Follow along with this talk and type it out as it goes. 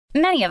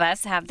Many of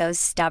us have those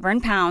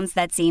stubborn pounds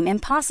that seem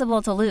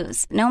impossible to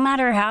lose, no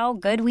matter how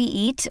good we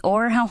eat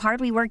or how hard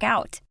we work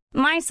out.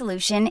 My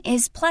solution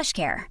is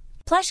PlushCare.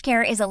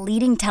 PlushCare is a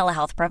leading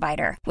telehealth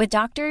provider with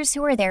doctors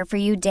who are there for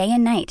you day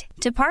and night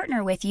to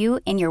partner with you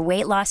in your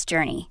weight loss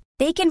journey.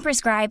 They can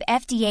prescribe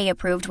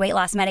FDA-approved weight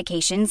loss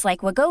medications like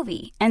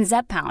Wegovy and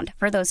Zepbound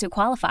for those who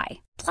qualify.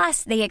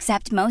 Plus, they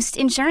accept most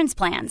insurance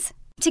plans.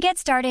 To get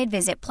started,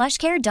 visit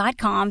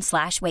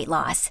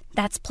plushcare.com/weightloss.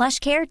 That's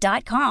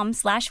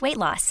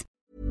plushcare.com/weightloss.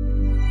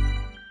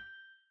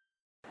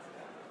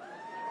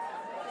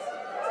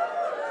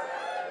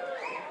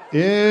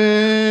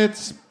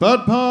 It's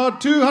BudPod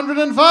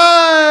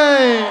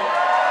 205!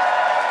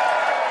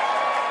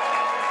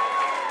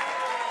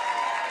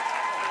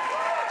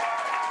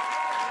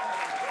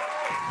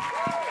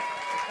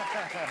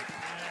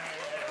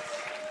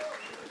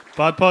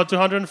 BudPod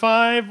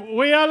 205,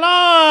 we are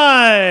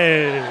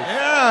live!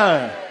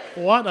 Yeah!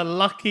 What a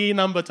lucky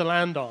number to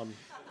land on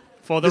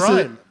for the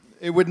rhyme.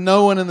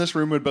 No one in this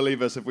room would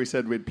believe us if we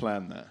said we'd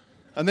planned that.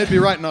 And they'd be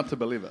right not to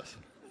believe us.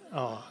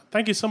 Oh,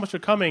 thank you so much for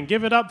coming.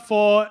 Give it up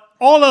for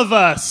all of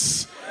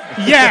us.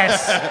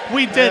 Yes,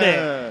 we did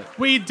it.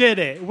 We did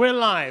it. We're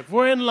live.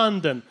 We're in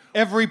London.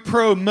 Every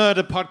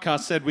pro-murder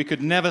podcast said we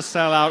could never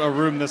sell out a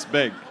room this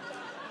big.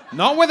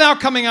 Not without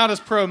coming out as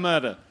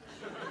pro-murder.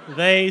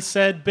 They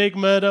said Big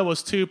Murder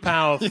was too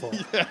powerful.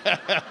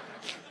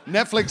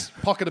 Netflix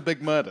pocketed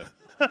Big Murder.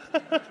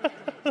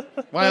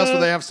 Why else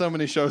would they have so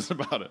many shows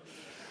about it?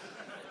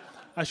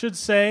 I should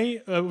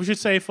say, we should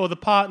say for the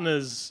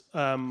partners,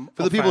 for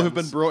the people who've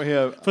been brought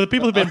here, for the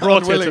people who've been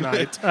brought here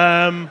tonight,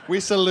 we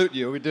salute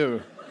you. We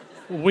do.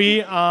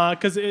 We are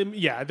because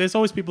there's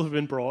always people who've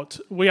been brought.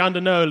 We are under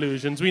no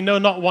illusions. We know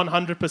not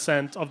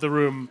 100% of the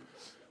room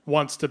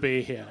wants to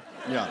be here.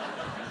 Yeah.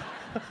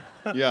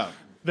 Yeah.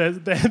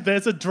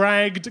 There's a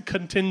dragged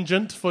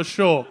contingent for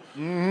sure.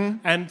 Mm-hmm.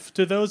 And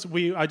to those,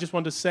 I just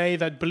want to say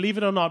that, believe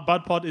it or not,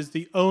 BudPod is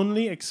the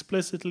only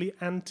explicitly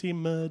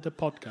anti-murder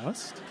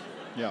podcast.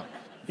 Yeah.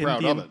 In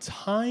the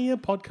entire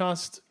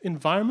podcast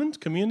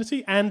environment,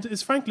 community, and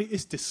it's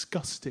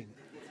disgusting.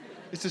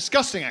 It's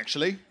disgusting,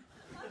 actually.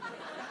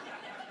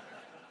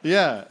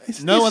 Yeah.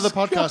 No other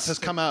podcast has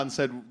come out and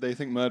said they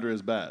think murder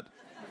is bad,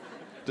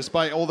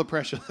 despite all the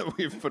pressure that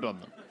we've put on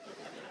them.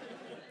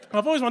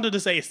 I've always wanted to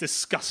say it's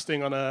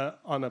disgusting on a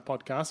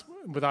podcast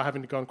without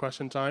having to go on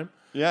Question Time.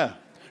 Yeah.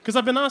 Because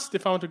I've been asked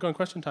if I want to go on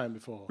Question Time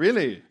before.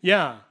 Really?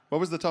 Yeah. What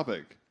was the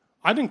topic?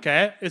 I didn't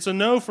care. It's a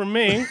no from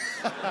me.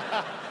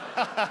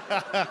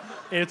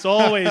 It's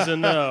always a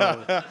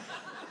no.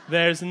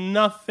 There's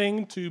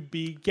nothing to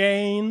be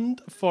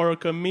gained for a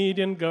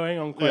comedian going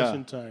on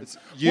Question Time.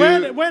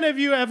 When have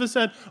you ever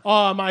said,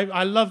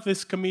 I love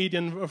this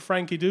comedian,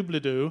 Frankie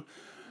Doobledoo.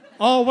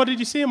 Oh, what did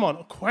you see him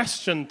on?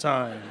 Question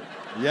Time.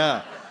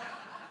 Yeah.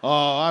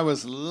 Oh, I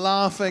was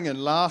laughing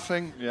and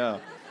laughing. Yeah.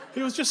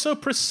 He was just so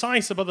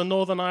precise about the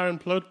Northern Ireland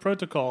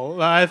Protocol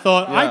that I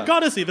thought, I got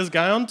to see this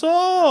guy on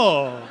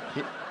tour.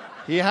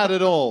 He had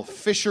it all.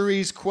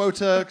 Fisheries,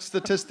 quota,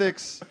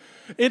 statistics.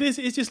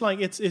 It's just like,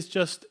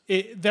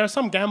 there are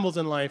some gambles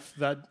in life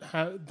that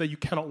you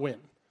cannot win.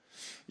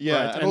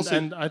 Yeah. Right?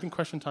 And I think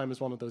Question Time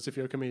is one of those if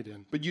you're a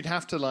comedian. But you'd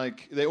have to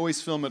they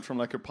always film it from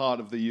a part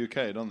of the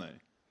UK, don't they?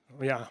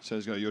 Yeah. So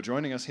you're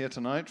joining us here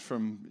tonight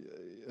from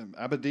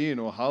Aberdeen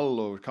or Hull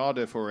or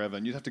Cardiff or wherever,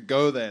 and you'd have to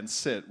go there and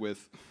sit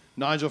with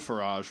Nigel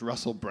Farage,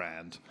 Russell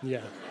Brand.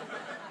 Yeah.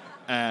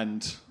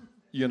 And,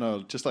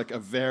 just like a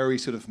very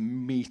sort of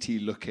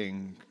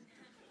meaty-looking,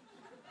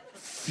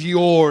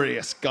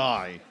 furious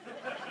guy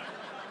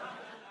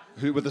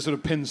with a sort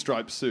of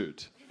pinstripe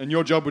suit. And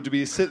your job would be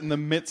to sit in the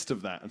midst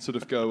of that and sort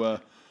of go,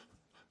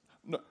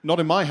 not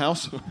in my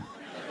house.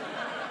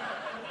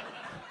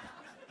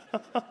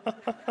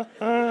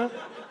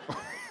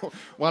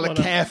 While a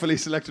carefully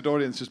selected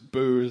audience just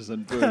boos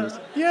and boos.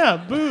 Yeah,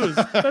 boos.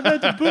 They're there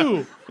to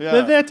boo. Yeah.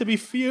 They're there to be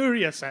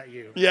furious at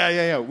you.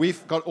 Yeah.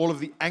 We've got all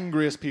of the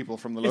angriest people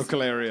from the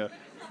local area.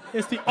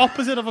 It's the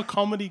opposite of a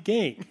comedy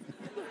gig.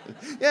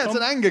 Yeah, it's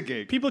an anger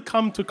gig. People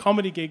come to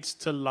comedy gigs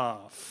to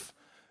laugh.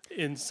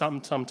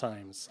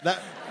 Sometimes.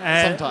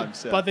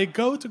 Sometimes, yeah. But they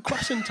go to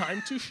Question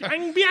Time to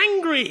be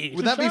angry.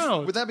 Would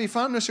that be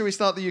fun? Or should we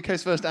start the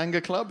UK's first anger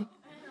club?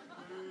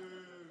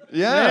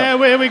 Yeah,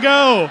 here we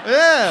go.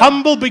 Yeah.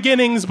 Humble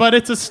beginnings, but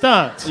it's a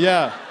start.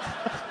 Yeah.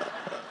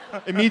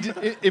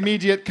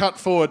 Immediate cut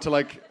forward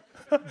to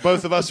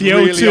both of us the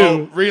really O2.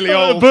 old. Really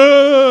old.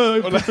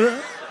 Boo!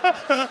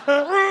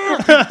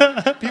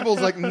 People's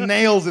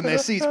nails in their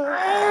seats.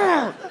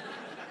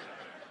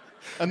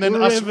 And then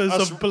rivers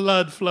of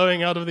blood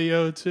flowing out of the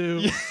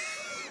O2. Yeah.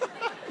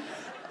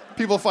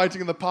 People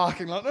fighting in the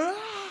parking lot.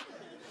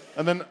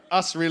 And then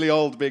us really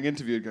old being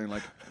interviewed going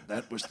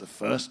that was the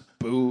first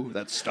boo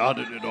that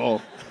started it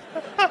all.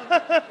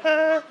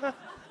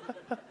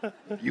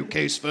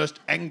 UK's first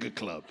anger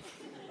club.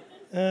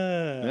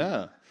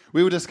 Yeah.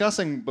 We were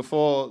discussing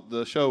before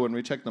the show when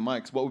we checked the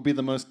mics what would be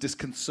the most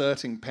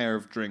disconcerting pair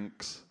of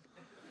drinks.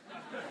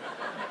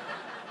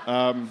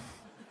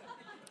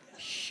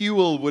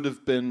 Huel would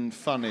have been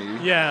funny.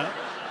 Yeah.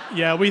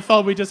 Yeah, we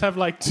thought we just have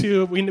like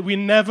two. We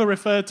never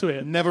refer to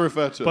it. Never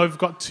refer to it. But we've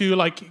got two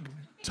like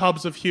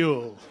tubs of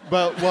Huel.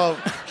 Well,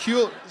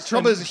 Huel.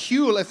 Trouble is,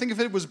 Huel. I think if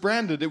it was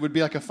branded, it would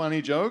be like a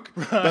funny joke.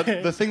 Right. But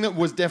the thing that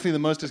was definitely the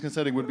most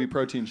disconcerting would be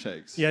protein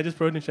shakes. Yeah, just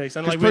protein shakes.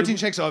 And like protein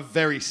shakes are a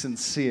very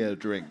sincere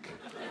drink.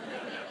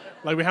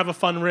 Like we have a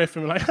fun riff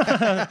and we're like,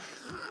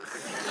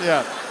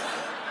 yeah.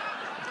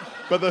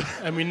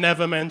 And we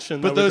never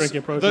mention that we're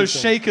drinking protein those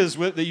shakes.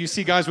 shakers that you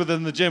see guys with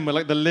in the gym, where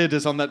like the lid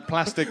is on that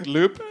plastic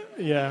loop.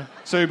 Yeah.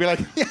 So you'd be like,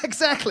 yeah,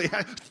 exactly.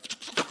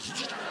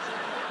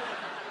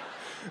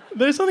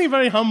 There's something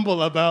very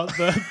humble about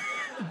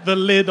the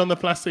lid on the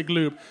plastic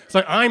loop. It's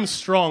like, I'm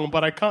strong,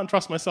 but I can't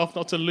trust myself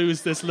not to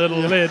lose this little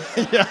lid.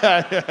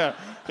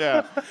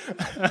 Yeah.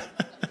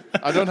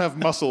 I don't have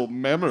muscle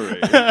memory.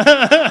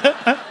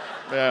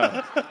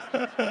 Yeah.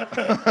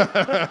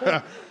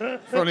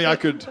 If only I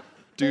could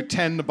do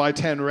 10 by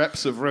 10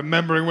 reps of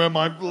remembering where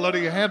my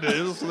bloody head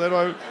is,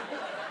 then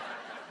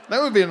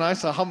that would be a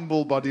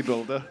humble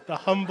bodybuilder. The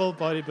humble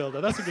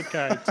bodybuilder. That's a good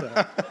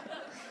character.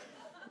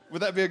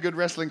 Would that be a good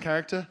wrestling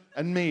character?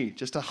 And me,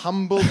 just a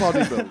humble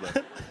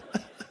bodybuilder.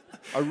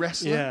 A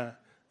wrestler? Yeah.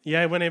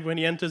 Yeah, when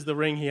he enters the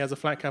ring, he has a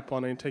flat cap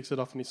on and he takes it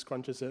off and he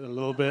scrunches it a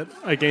little bit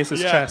against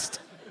his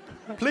chest.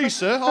 Please,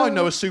 sir, I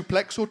know a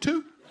suplex or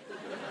two.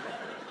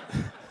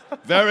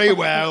 Very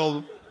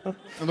well. And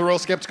they're all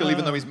skeptical,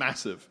 even though he's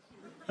massive.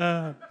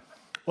 Well,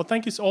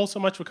 thank you all so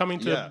much for coming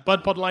to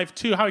BudPod Live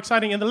 2. How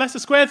exciting, in the Leicester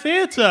Square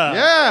Theatre.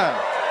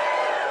 Yeah.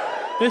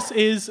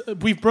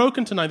 We've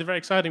broken tonight, they're very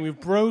exciting, we've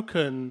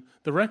broken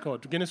the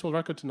record, Guinness World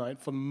Record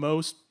tonight, for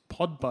most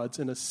pod buds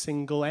in a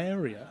single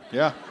area.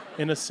 Yeah.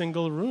 In a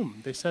single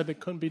room. They said it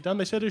couldn't be done,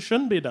 they said it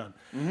shouldn't be done.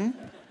 Mm-hmm.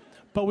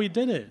 But we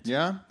did it.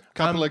 Yeah.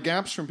 Couple of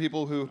gaps from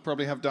people who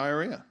probably have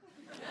diarrhea.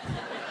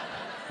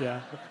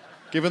 Yeah.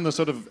 Given the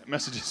sort of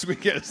messages we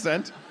get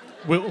sent.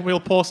 We'll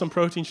pour some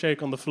protein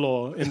shake on the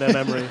floor in their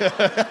memory.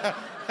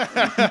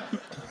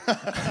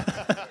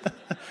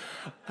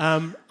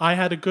 I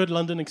had a good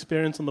London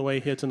experience on the way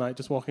here tonight,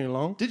 just walking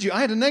along. Did you? I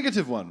had a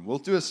negative one. We'll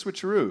do a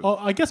switcheroo. Oh,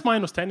 I guess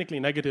mine was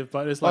technically negative,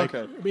 but it's like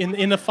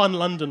in a fun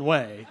London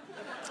way.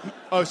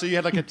 Oh, so you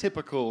had like a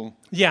typical...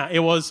 Yeah,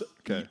 it was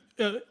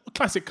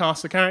classic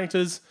cast of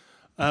characters.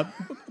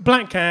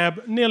 Black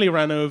cab, nearly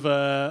ran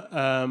over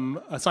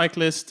a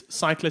cyclist.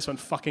 Cyclist went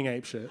fucking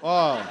apeshit.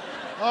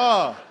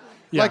 Oh.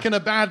 Yeah. Like in a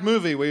bad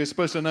movie where you're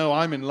supposed to know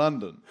I'm in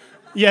London.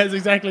 Yeah, it's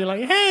exactly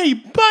like, hey,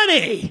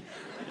 buddy!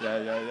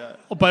 Yeah.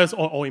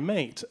 Or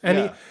mate.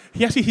 And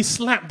he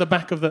slapped the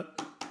back of the...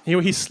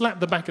 He slapped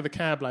the back of the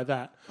cab like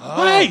that.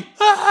 Oh.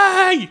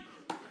 Hey!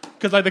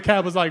 Because like the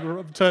cab was like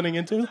turning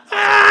into...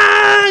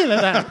 Hey!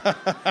 Like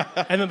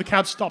that. And then the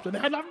cab stopped and they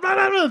had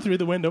like through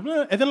the window.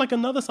 And then like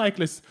another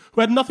cyclist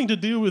who had nothing to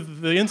do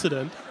with the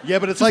incident. Yeah,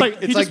 but it's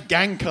like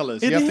gang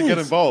colours. You have to get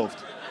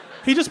involved.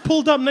 He just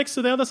pulled up next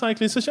to the other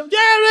cyclist and shouted,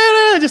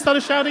 just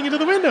started shouting into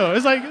the window.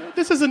 It's like,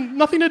 this has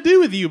nothing to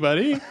do with you,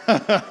 buddy.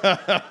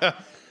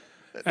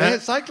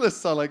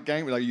 Cyclists are like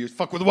gang, like you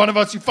fuck with one of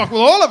us, you fuck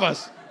with all of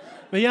us.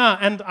 Yeah,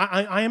 and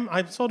I'm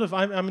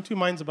in two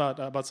minds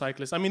about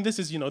cyclists. I mean, this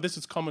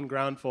is common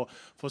ground for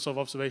sort of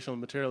observational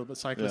material about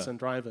cyclists and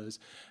drivers.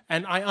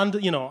 And I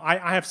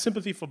have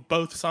sympathy for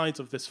both sides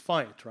of this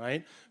fight,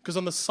 right? Because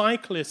on the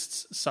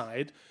cyclists'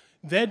 side,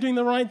 they're doing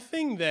the right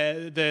thing.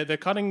 They're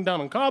cutting down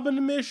on carbon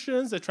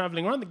emissions. They're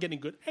traveling around. They're getting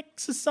good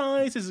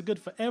exercise. This is good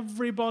for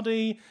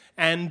everybody,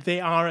 and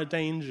they are a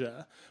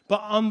danger.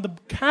 But on the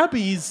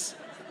cabbies'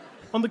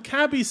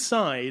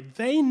 side,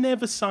 they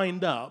never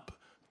signed up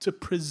to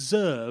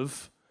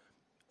preserve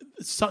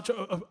such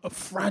a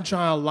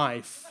fragile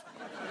life.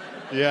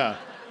 Yeah.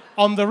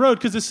 On the road,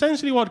 because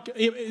essentially what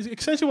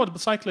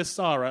cyclists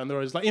are on the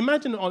road is like,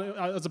 imagine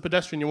as a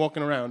pedestrian you're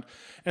walking around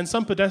and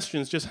some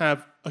pedestrians just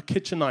have a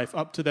kitchen knife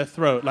up to their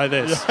throat like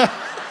this. Yeah.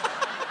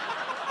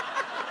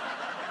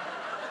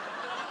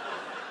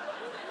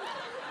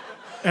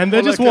 And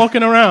they're just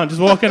walking around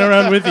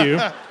with you.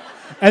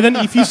 And then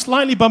if you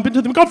slightly bump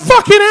into them, go,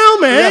 fucking hell,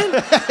 man!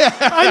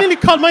 Yeah. I nearly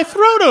cut my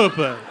throat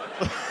open.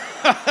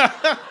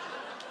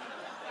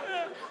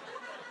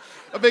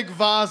 A big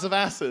vase of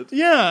acid.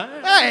 Yeah.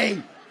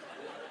 Hey!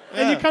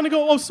 And you kind of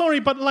go, oh,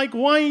 sorry, but like,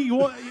 why?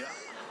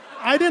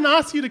 I didn't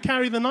ask you to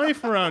carry the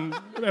knife around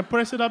and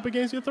press it up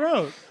against your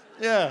throat.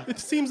 Yeah. It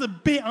seems a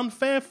bit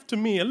unfair to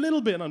me, a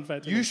little bit unfair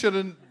to me. You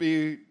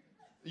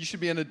should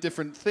be in a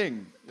different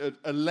thing,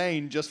 a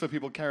lane just for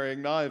people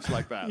carrying knives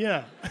like that.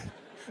 Yeah.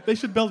 They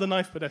should build a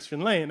knife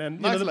pedestrian lane. And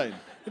knife lane.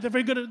 They're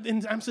very good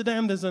in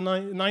Amsterdam. There's a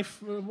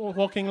knife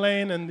walking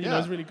lane, and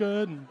it's really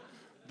good. And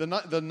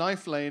the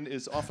knife lane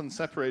is often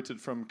separated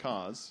from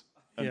cars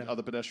and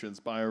other pedestrians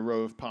by a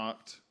row of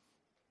parked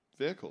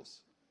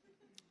vehicles.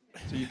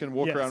 So you can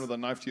walk around with a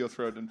knife to your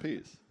throat in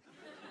peace.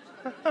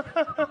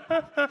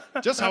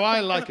 Just how I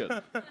like it.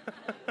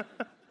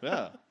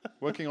 Yeah.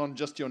 Working on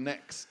just your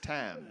next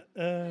tan.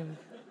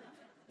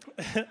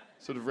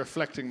 sort of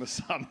reflecting the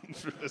sun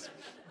through this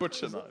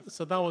butcher knife.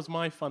 So that was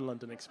my fun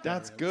London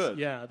experience. That's good.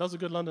 Yeah, that was a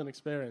good London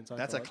experience.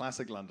 That's a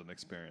classic London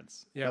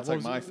experience. Yeah, that's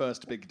like my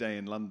first big day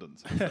in London.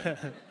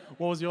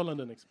 What was your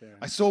London experience?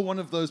 I saw one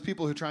of those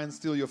people who try and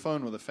steal your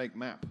phone with a fake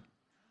map.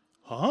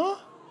 Huh?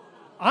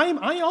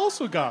 I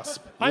also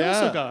gasp. I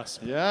also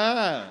gasp.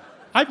 Yeah.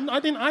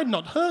 I'd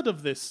not heard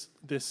of this.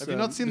 Have you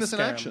not seen this scam.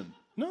 in action?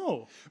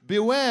 No.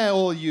 Beware,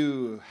 all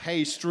you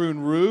hay-strewn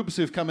rubes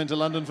who've come into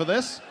London for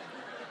this.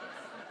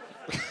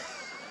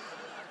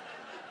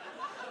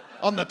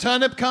 On the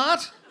turnip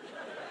cart,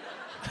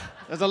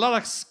 there's a lot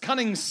of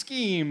cunning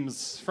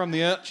schemes from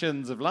the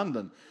urchins of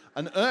London.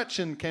 An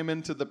urchin came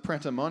into the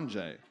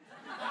Pret-a-Manger.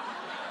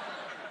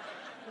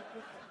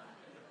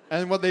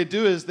 And what they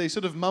do is they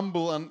sort of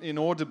mumble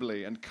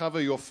inaudibly and cover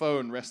your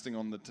phone resting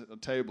on the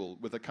table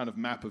with a kind of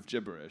map of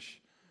gibberish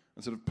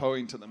and sort of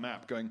point at the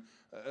map going,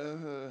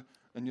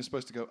 and you're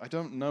supposed to go, I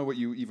don't know what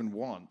you even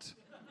want.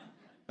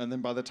 And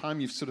then by the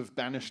time you've sort of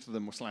banished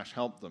them /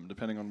 helped them,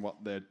 depending on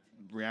what they're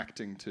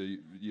reacting to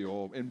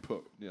your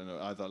input,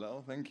 either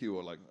oh thank you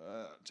or like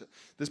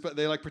this, but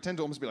they like pretend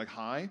to almost be like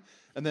hi,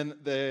 and then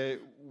their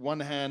one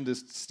hand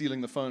is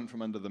stealing the phone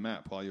from under the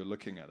map while you're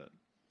looking at it,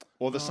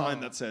 or the sign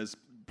that says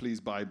please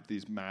buy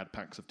these mad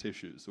packs of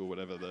tissues or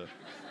whatever the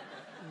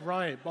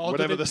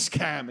whatever the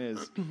scam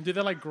is. Do they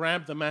like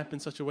grab the map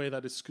in such a way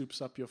that it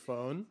scoops up your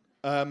phone?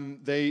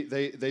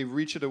 They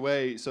reach it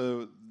away,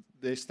 so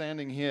they're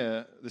standing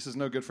here. This is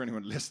no good for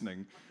anyone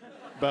listening,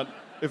 but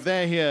if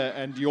they're here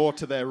and you're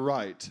to their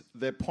right,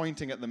 they're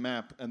pointing at the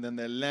map, and then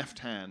their left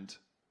hand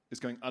is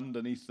going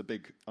underneath the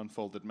big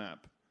unfolded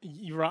map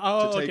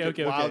to take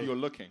it while you're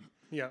looking.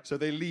 Yeah. So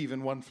they leave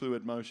in one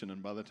fluid motion,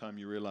 and by the time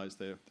you realize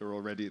they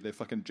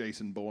fucking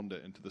Jason Bourned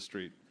it into the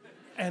street.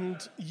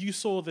 And you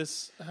saw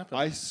this happen?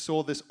 I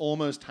saw this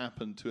almost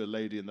happen to a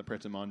lady in the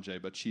Pret-a-Manger,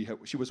 but she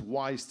was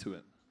wise to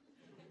it.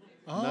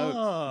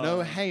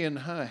 No hay in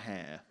her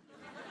hair.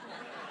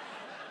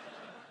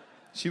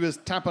 She was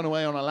tapping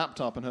away on a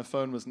laptop, and her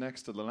phone was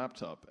next to the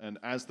laptop. And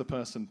as the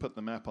person put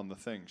the map on the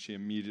thing, she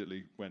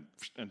immediately went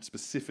and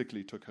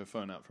specifically took her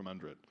phone out from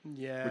under it.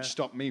 Yeah. Which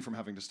stopped me from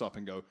having to stop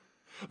and go,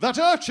 that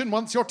urchin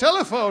wants your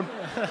telephone!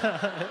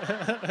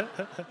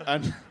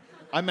 And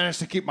I managed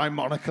to keep my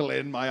monocle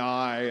in my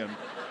eye, and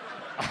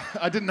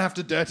I didn't have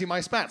to dirty my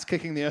spats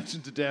kicking the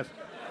urchin to death.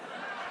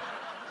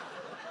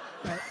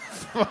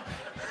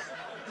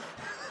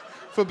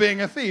 For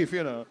being a thief,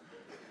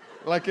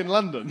 like in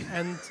London.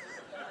 And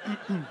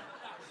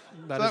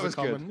that was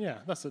common. Good. Yeah,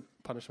 that's a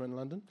punishment in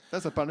London.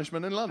 That's a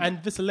punishment in London.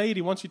 And this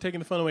lady, once you'd taken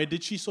the phone away,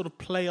 did she sort of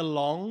play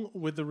along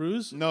with the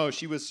ruse? No,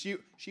 she was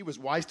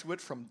wise to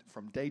it from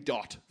day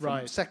dot.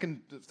 From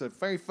the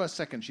very first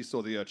second she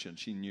saw the urchin,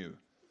 she knew.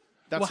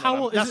 That's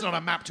not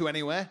a map to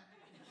anywhere.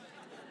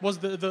 Was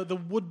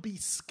the would-be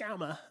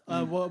scammer?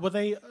 Were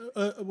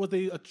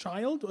they a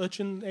child,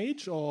 urchin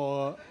age,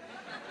 or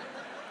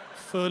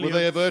were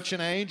they of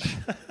urchin age?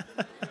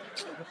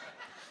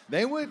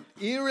 They were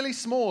eerily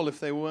small if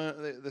they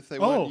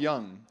weren't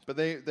young, but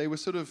they were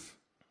sort of,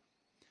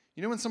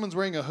 when someone's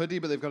wearing a hoodie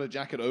but they've got a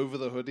jacket over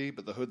the hoodie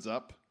but the hood's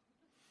up.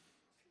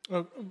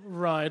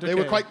 Right. Okay. They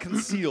were quite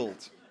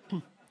concealed.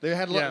 They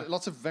had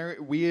lots of very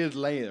weird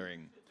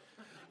layering.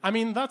 I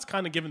mean, that's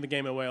kind of giving the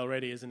game away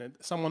already, isn't it?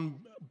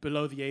 Someone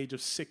below the age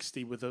of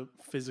 60 with a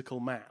physical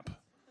map.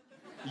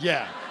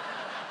 Yeah.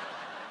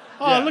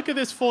 Look at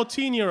this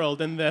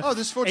 14-year-old and their A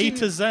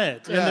to Z.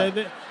 Yeah.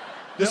 And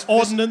this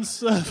ordnance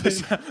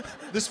service.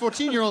 This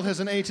 14-year-old has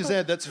an A to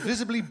Z that's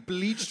visibly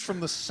bleached from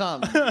the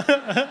sun.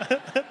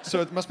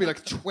 So it must be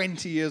like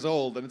 20 years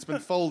old, and it's been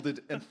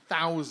folded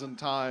 1,000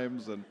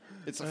 times, and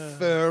it's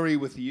furry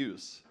with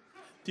use.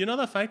 Do you know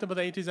the fact about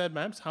the A to Z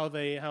maps? How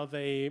they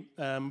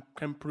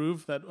can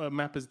prove that a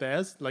map is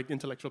theirs, like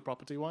intellectual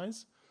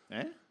property-wise?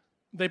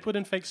 They put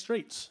in fake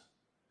streets.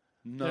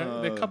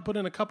 No. They put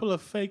in a couple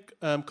of fake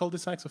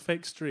cul-de-sacs of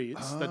fake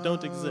streets that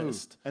don't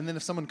exist. And then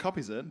if someone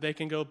copies it, they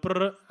can go,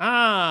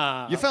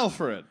 you fell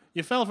for it.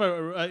 You fell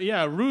for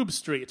it. Rube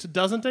Street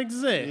doesn't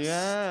exist.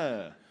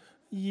 Yeah.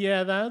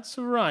 Yeah, that's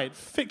right.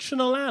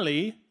 Fictional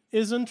alley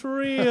isn't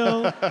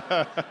real.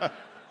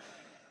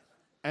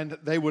 And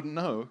they wouldn't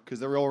know because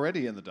they're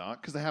already in the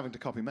dark because they're having to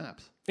copy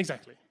maps.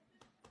 Exactly.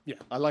 Yeah.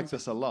 I like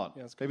this a lot.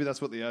 Yeah, maybe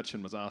that's what the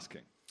urchin was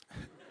asking.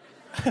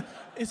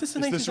 Is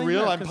this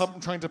real?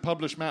 I'm trying to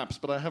publish maps,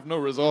 but I have no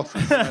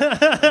resources.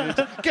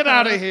 Get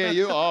out of here,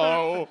 you!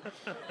 Oh,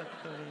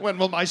 when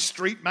will my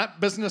street map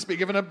business be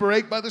given a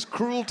break by this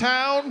cruel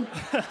town?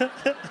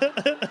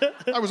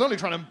 I was only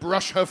trying to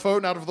brush her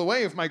phone out of the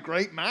way of my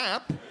great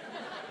map.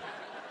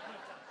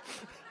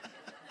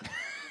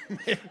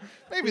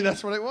 Maybe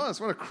that's what it was.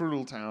 What a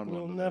cruel town.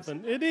 Well,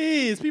 nothing. It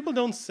is. People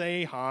don't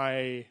say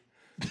hi.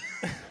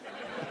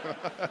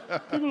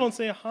 People don't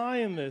say hi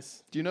in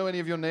this. Do you know any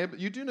of your neighbors?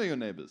 You do know your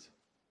neighbors.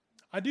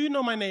 I do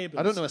know my neighbors.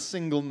 I don't know a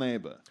single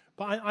neighbor.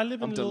 But I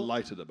live in I'm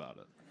delighted about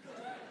it.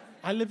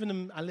 I live in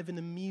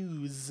a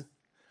muse.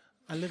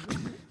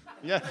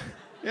 Yeah,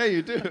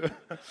 you do.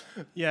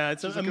 Yeah,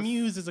 it's a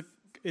muse is a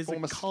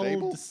former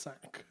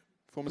cul-de-sac.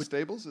 Former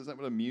stables? Is that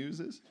what a muse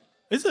is?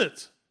 Is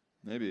it?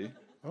 Maybe.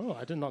 Oh,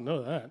 I did not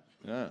know that.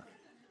 Yeah.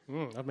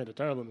 I've made a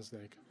terrible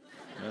mistake.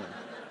 Yeah.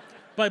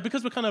 But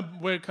because we're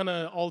kind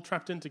of all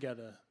trapped in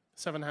together.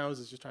 7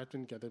 houses just trapped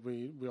in together.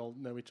 We all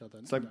know each other.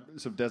 It's like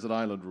some desert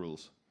island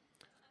rules.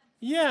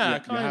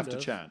 Yeah, you have to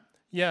chat.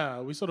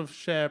 Yeah, we sort of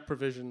share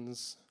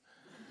provisions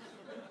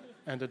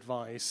and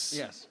advice.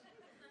 Yes.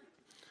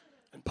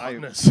 And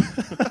partners.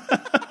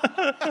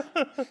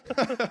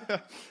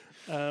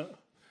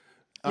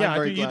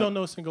 You don't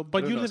know a single...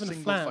 But you live in a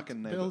flat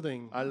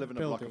building. I live in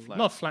a block of flats.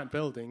 Not flat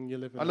building.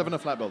 I live in a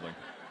flat building.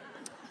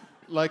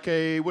 Like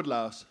a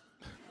woodlouse.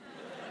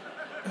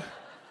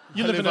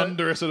 You live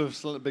under a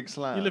sort of big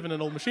slab. You live in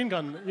an old machine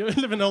gun. You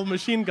live in an old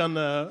machine gun.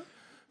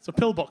 It's a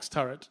pillbox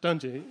turret,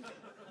 don't you?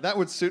 That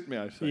would suit me,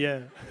 I think.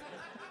 Yeah.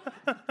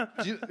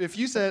 If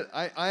you said,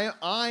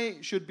 I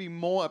should be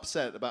more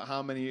upset about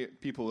how many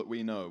people that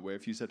we know, where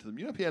if you said to them,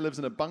 Pierre lives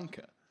in a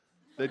bunker,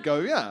 they'd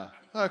go, yeah,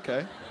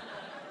 okay.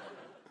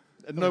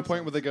 At no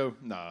point would they go,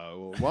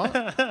 no, what?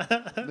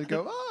 They'd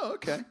go, oh,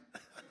 okay.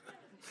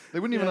 They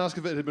wouldn't even ask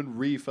if it had been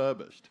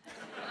refurbished.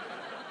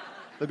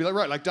 They'd be like,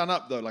 right, like done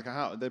up though, like a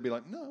house. They'd be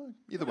like, no,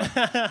 either way.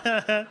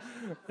 Yeah,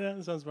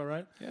 that sounds about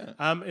right.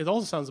 Yeah. It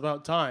also sounds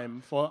about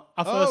time for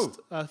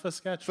our first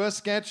sketch. First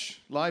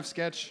sketch, live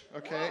sketch,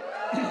 okay.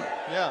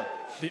 Yeah.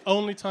 The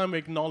only time we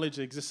acknowledge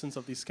the existence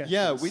of these sketches.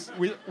 Yeah,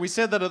 we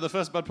said that at the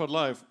first BudPod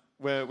Live,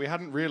 where we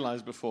hadn't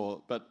realized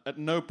before, but at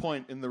no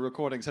point in the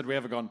recordings had we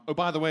ever gone, oh,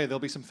 by the way, there'll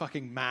be some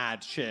fucking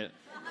mad shit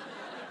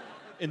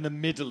in the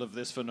middle of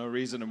this for no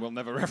reason and we'll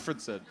never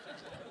reference it.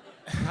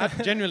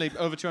 Genuinely,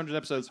 over 200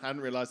 episodes,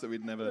 hadn't realized that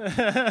we'd never...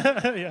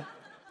 Yeah.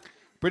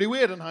 Pretty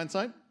weird in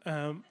hindsight.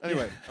 Anyway,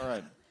 yeah. All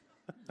right.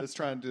 Let's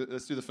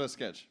do the first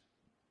sketch.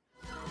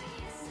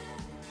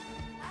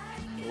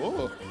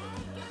 Oh.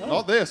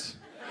 Not this.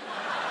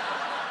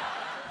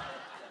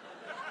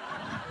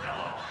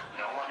 Hello,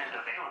 no one is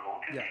available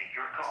to take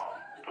your call.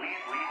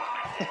 Please leave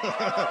a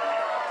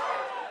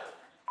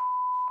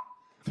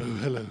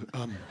message. Hello.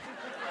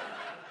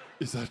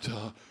 Is that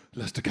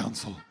Leicester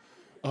Council?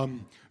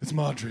 It's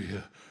Marjorie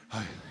here.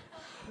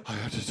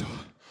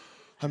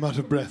 I'm out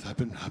of breath. I've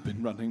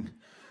been running.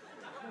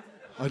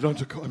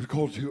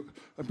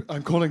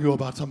 I'm calling you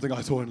about something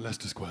I saw in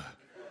Leicester Square.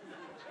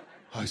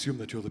 I assume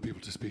that you're the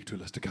people to speak to,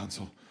 Leicester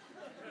Council.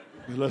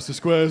 The Leicester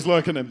Square is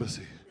like an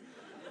embassy.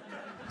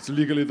 It's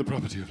legally the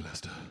property of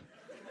Leicester.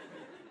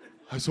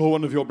 I saw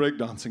one of your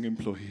breakdancing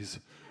employees.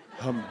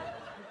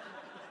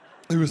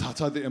 He was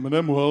outside the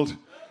M&M World,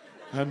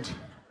 and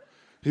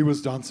he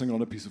was dancing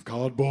on a piece of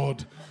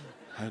cardboard.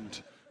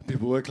 And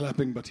people were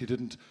clapping, but he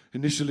didn't.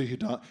 Initially,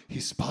 he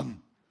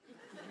spun.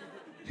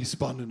 He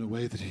spun in a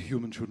way that a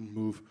human shouldn't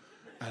move.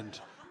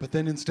 But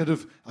then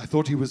I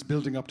thought he was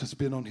building up to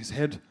spin on his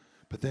head,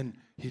 but then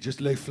he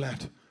just lay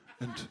flat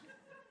and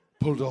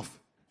pulled off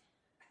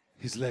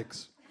his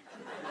legs.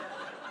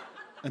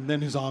 And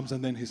then his arms,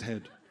 and then his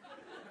head.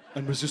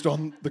 And was just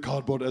on the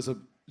cardboard as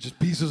just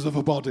pieces of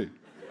a body.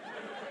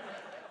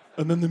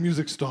 And then the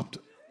music stopped,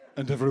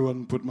 and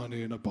everyone put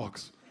money in a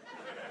box.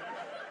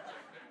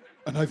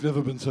 And I've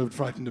never been so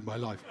frightened in my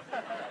life.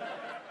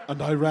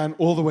 And I ran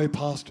all the way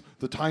past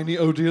the tiny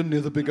Odeon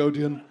near the big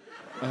Odeon.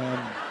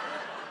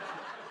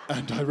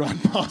 And I ran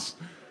past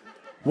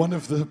one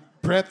of the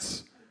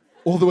Pretts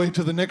all the way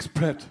to the next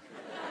Pret.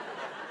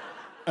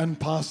 And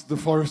past the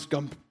Forrest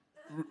Gump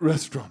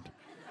restaurant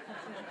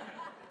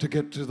to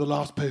get to the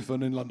last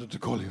payphone in London to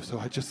call you. So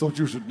I just thought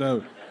you should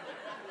know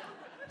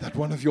that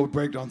one of your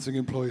breakdancing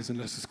employees in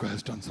Leicester Square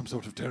has done some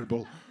sort of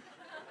terrible,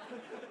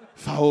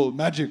 foul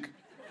magic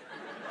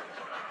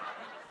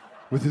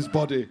with his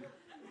body,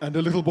 and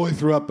a little boy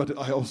threw up, but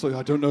I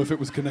don't know if it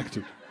was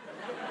connected.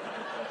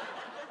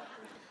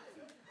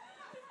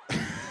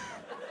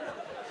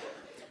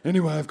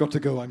 Anyway, I've got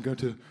to go. I'm going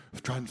to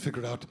try and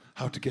figure out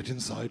how to get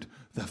inside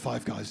the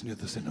Five Guys near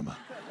the cinema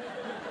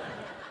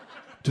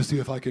to see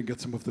if I can get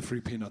some of the free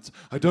peanuts.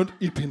 I don't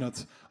eat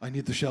peanuts. I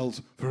need the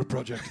shells for a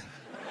project.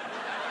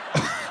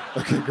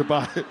 Okay,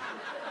 goodbye.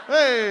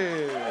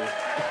 Hey!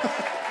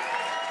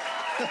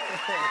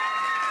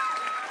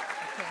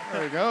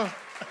 There you go.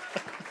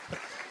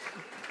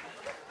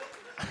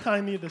 I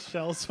need the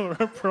shells for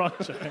a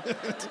project.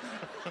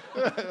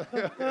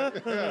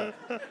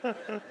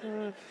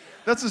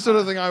 That's the sort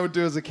of thing I would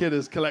do as a kid,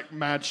 is collect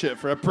mad shit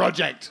for a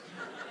project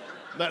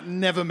that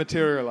never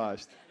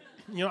materialized.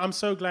 I'm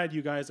so glad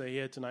you guys are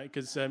here tonight,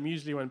 because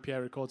usually when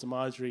Pierre records a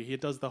Marjorie, he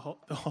does the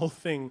whole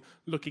thing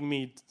looking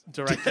me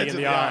directly in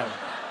the eye.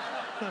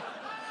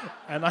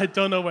 And I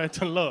don't know where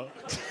to look.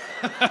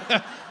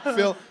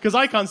 Phil, because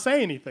I can't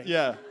say anything.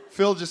 Yeah.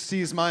 Phil just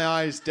sees my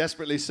eyes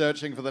desperately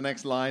searching for the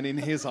next line in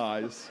his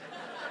eyes.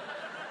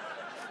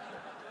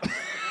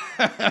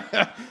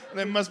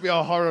 There must be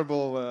a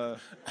horrible...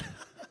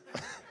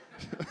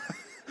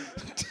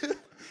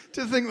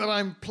 to think that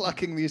I'm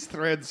plucking these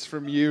threads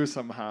from you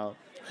somehow.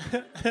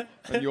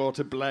 And you're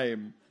to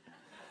blame.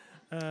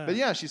 But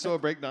yeah, she saw a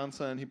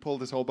breakdancer and he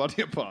pulled his whole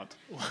body apart.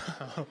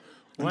 Wow.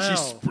 And she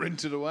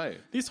sprinted away.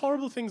 These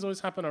horrible things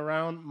always happen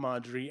around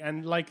Marjorie,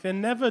 and they're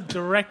never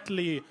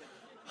directly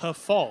her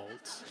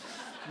fault.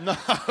 No.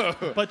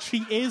 But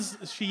she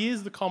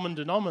is the common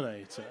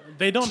denominator.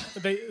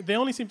 They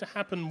only seem to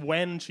happen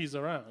when she's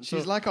around.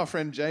 She's like our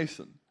friend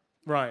Jason.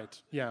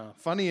 Right, yeah.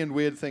 Funny and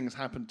weird things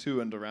happen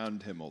to and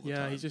around him all the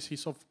time. Yeah,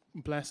 he's sort of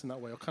blessed in that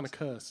way, or kind of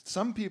cursed.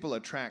 Some people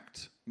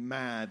attract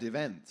mad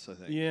events, I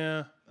think.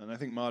 Yeah. And I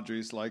think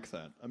Marjorie's like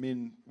that. I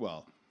mean,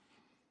 well,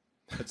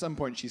 at some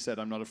point she said,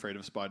 I'm not afraid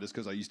of spiders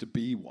because I used to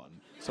be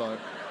one. So...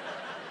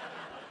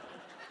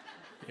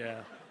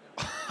 Yeah.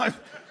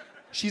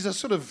 She's a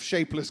sort of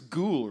shapeless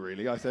ghoul,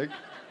 really, I think.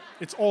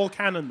 It's all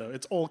canon, though.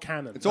 It's all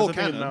canon. It's all the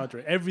thing with canon.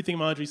 Marjorie. Everything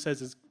Marjorie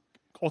says is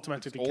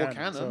automatically All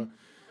canon. So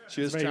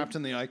She was trapped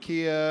in the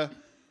IKEA.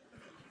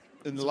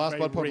 In the last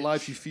BudPod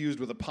life, she fused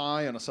with a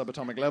pie on a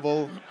subatomic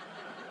level.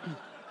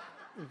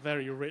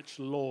 Very rich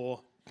lore.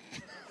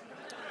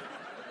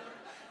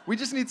 We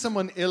just need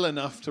someone ill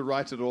enough to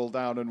write it all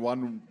down in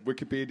one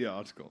Wikipedia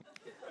article.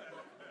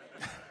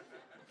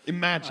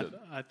 Imagine.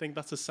 I think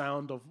that's the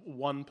sound of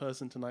one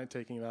person tonight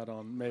taking that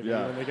on, maybe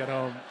when they get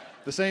home.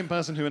 The same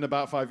person who in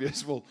about 5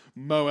 years will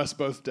mow us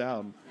both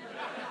down.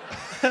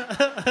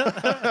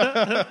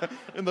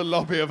 In the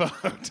lobby of a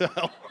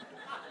hotel.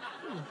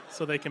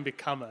 So they can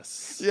become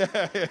us.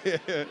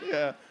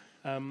 Yeah.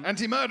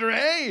 Anti-murder,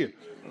 eh?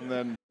 And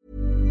then...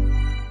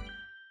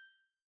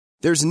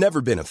 There's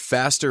never been a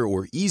faster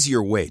or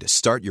easier way to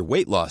start your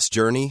weight loss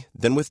journey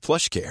than with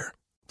PlushCare.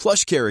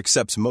 PlushCare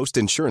accepts most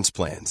insurance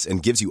plans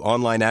and gives you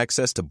online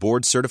access to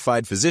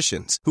board-certified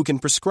physicians who can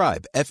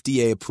prescribe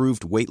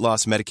FDA-approved weight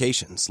loss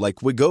medications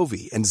like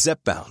Wegovy and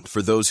Zepbound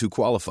for those who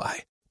qualify.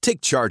 Take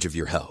charge of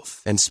your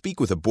health and speak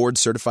with a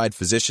board-certified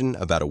physician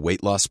about a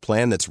weight loss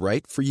plan that's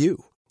right for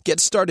you. Get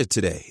started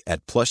today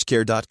at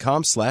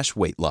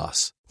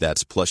plushcare.com/weight-loss.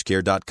 That's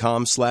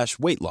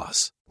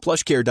plushcare.com/weight-loss.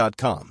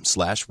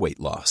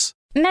 plushcare.com/weight-loss.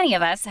 Many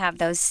of us have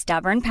those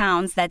stubborn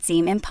pounds that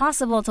seem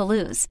impossible to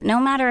lose, no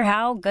matter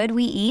how good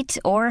we eat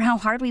or how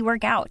hard we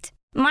work out.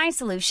 My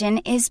solution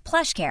is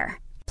PlushCare.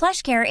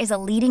 PlushCare is a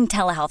leading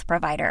telehealth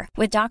provider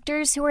with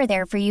doctors who are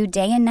there for you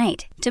day and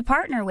night to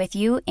partner with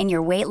you in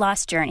your weight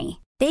loss journey.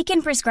 They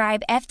can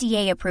prescribe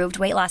FDA-approved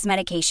weight loss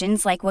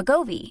medications like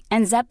Wegovy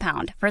and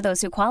Zepbound for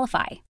those who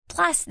qualify.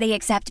 Plus, they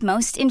accept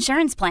most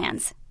insurance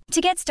plans.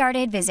 To get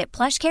started, visit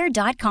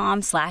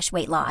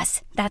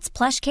plushcare.com/weight-loss. That's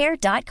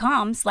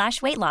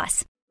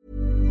plushcare.com/weight-loss.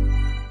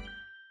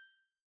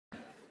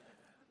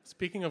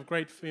 Speaking of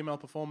great female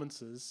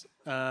performances...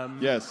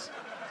 Yes.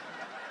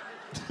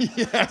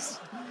 Yes.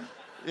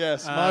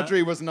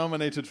 Marjorie was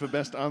nominated for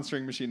Best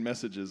Answering Machine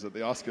Messages at the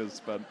Oscars,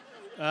 but...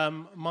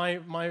 My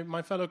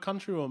fellow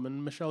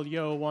countrywoman, Michelle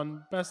Yeoh,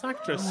 won Best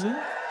Actress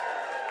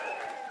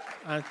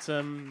at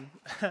the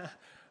Oscars.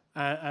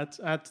 At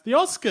the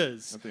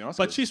Oscars.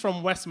 But she's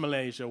from West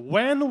Malaysia.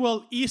 When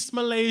will East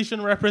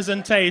Malaysian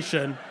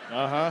representation...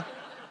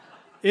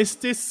 It's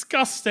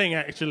disgusting,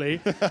 actually,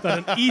 that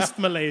an East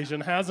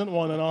Malaysian hasn't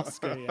won an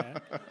Oscar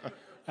yet.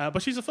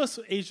 But she's the first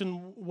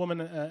Asian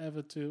woman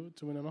ever to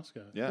win an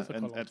Oscar. Yeah,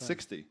 and at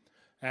 60.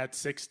 At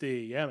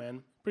 60, yeah,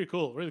 man. Pretty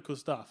cool, really cool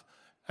stuff.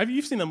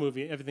 You've seen that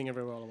movie, Everything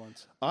Everywhere All at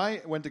Once?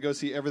 I went to go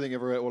see Everything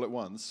Everywhere All at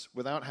Once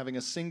without having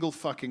a single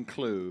fucking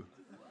clue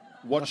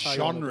what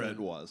genre it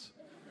was.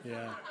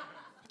 Yeah.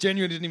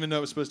 Genuinely didn't even know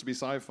it was supposed to be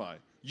sci-fi.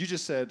 You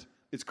just said,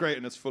 it's great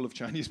and it's full of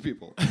Chinese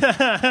people. And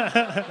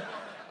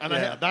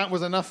that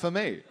was enough for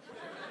me.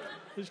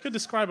 Which could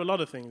describe a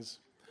lot of things.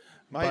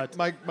 My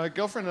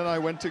girlfriend and I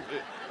went to...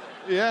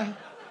 yeah.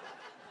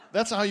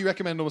 That's how you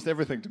recommend almost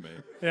everything to me.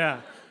 Yeah.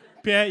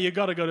 Pierre, you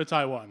got to go to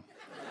Taiwan.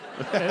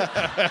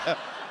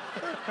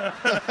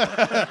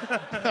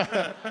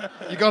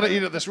 You got to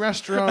eat at this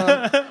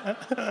restaurant.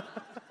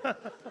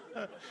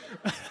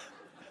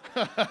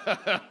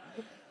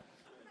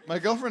 My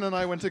girlfriend and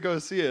I went to go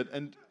see it,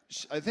 and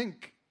I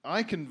think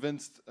I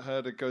convinced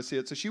her to go see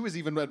it, so she was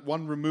even at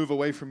one remove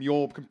away from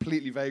your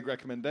completely vague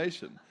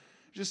recommendation.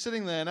 Just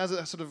sitting there, and as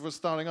it sort of was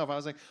starting off, I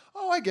was like,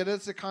 oh, I get it.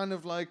 It's a kind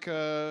of like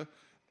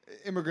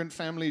immigrant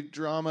family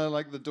drama,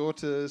 like the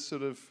daughter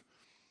sort of,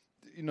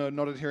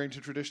 not adhering to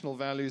traditional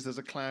values. There's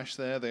a clash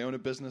there. They own a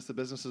business. The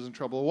business is in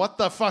trouble. What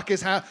the fuck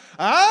is And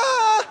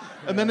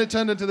then it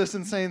turned into this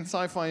insane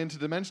sci-fi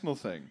interdimensional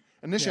thing.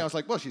 Initially, I was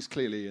like, well, she's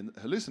clearly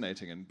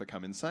hallucinating and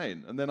become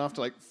insane. And then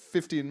after like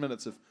 15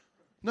 minutes of,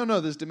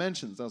 no, there's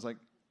dimensions. I was like,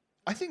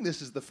 I think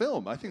this is the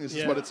film. I think this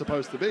is what it's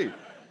supposed to be.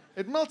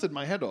 It melted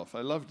my head off.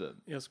 I loved it.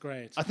 It was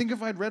great. I think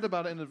if I'd read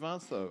about it in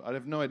advance, though, I'd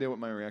have no idea what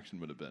my reaction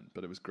would have been.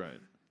 But it was great.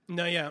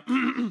 No, yeah.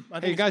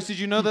 Hey, guys, did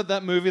you know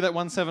that movie that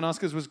won 7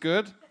 Oscars was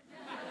good?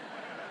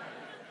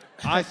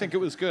 I think it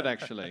was good,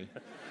 actually.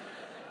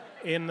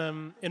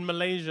 In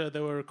Malaysia,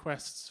 there were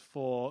requests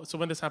for... So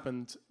when this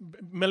happened,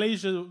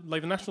 Malaysia,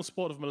 like the national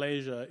sport of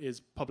Malaysia is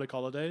public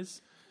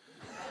holidays.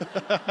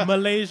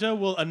 Malaysia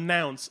will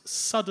announce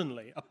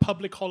suddenly a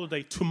public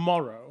holiday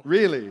tomorrow.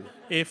 Really?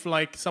 If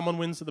like someone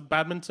wins at the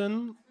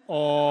badminton,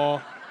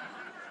 or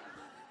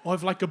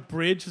if like a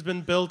bridge has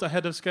been built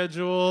ahead of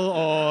schedule,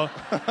 or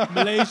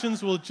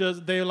Malaysians will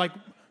they're like,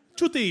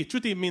 cuti.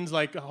 Cuti means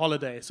like a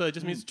holiday. So it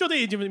just means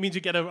cuti. It means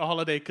you get a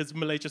holiday because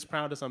Malaysia's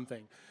proud of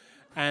something.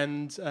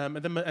 And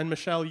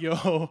Michelle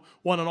Yeoh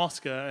won an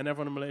Oscar, and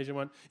everyone in Malaysia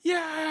went,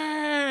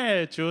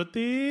 "Yeah,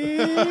 cuti,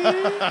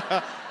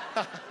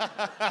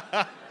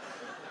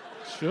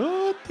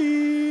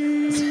 cuti."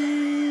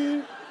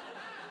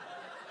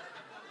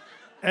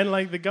 And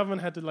like the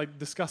government had to like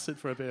discuss it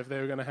for a bit if they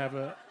were going to have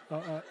a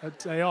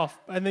day off,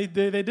 and they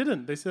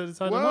didn't. They said,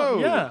 "Whoa,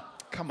 yeah,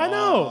 come I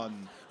know."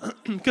 on."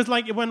 Because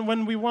like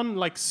when we won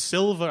like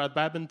silver at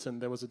badminton,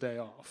 there was a day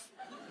off.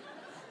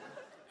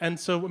 And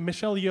so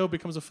Michelle Yeoh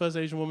becomes the first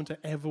Asian woman to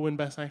ever win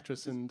Best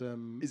Actress.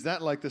 And is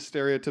that like the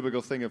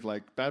stereotypical thing of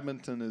like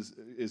badminton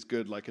is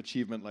good, like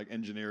achievement, like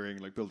engineering,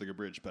 like building a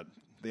bridge, but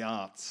the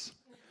arts,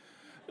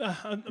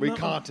 we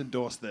can't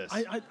endorse this.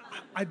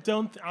 I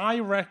don't. I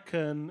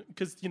reckon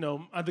because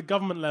at the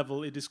government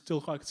level it is still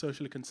quite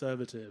socially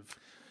conservative.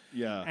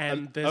 Yeah,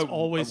 and there's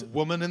always a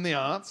woman in the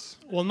arts.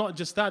 Well, not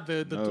just that.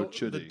 The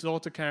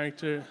daughter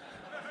character.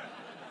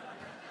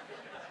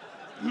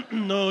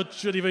 No,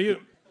 chudi for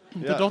you.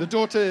 Yeah, the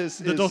daughter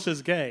is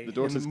gay. The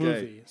daughter's in the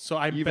movie. gay. So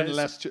I even bet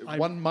less.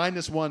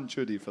 -1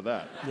 chudi for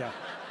that. Yeah.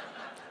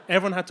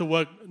 Everyone had to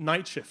work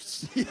night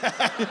shifts.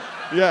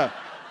 Yeah.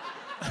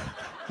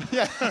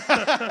 Yeah.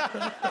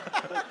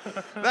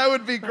 That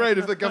would be great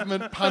if the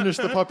government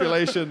punished the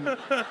population.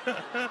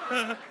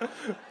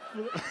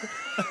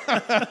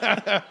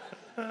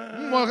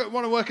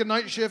 Want to work a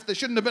night shift? There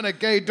shouldn't have been a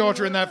gay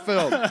daughter in that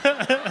film.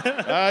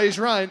 He's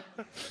right.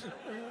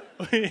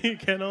 We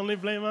can only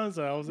blame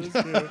ourselves. It's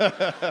true.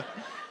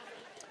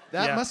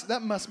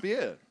 That must be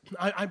it.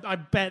 I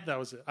bet that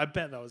was it.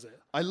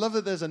 I love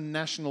that there's a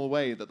national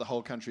way that the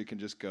whole country can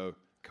just go,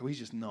 can we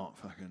just not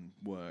fucking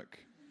work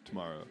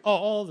tomorrow? Oh,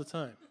 all the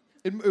time.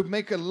 It would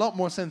make a lot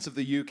more sense if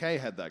the UK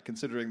had that,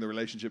 considering the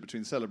relationship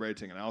between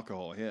celebrating and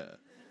alcohol here.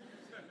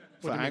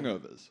 For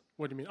hangovers.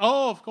 What do you mean?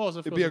 Oh, of course.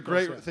 It'd be a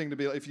great thing to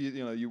be like, if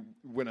you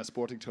win a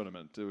sporting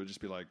tournament, it would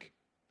just be like,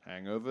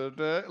 hangover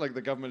day? Like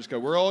the government just go,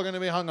 we're all going to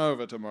be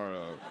hungover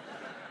tomorrow.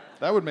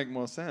 That would make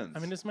more sense. I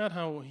mean, it's mad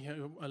how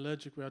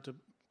allergic we are to...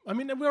 I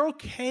mean, we're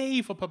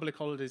okay for public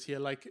holidays here.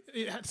 Like,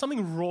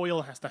 something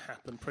royal has to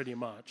happen, pretty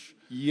much.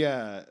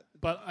 Yeah.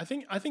 But I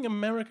think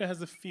America has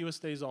the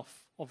fewest days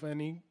off of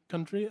any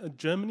country.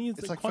 Germany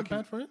is like quite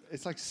bad for it.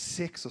 It's like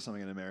 6 or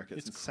something in America.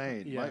 It's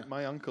insane. Yeah.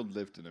 My uncle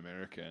lived in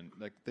America, and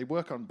like they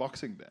work on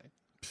Boxing Day.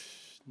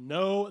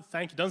 No,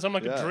 thank you. Doesn't sound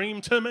like a dream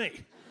to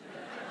me.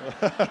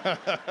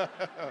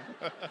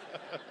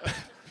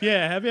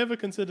 Yeah, have you ever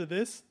considered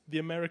this? The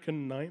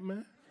American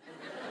nightmare?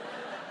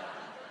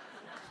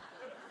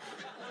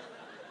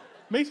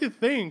 Makes you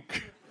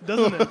think,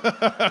 doesn't it?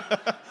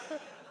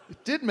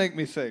 It did make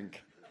me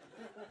think.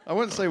 I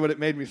wouldn't say what it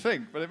made me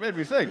think, but it made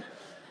me think.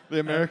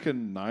 The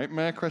American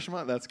nightmare, ?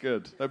 That's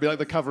good. That'd be like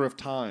the cover of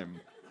Time.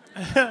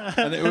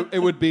 And it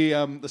would be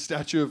the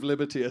Statue of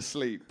Liberty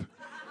asleep.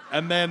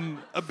 And then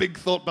a big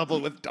thought bubble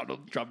with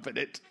Donald Trump in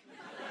it.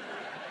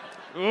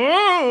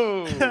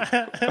 Oh!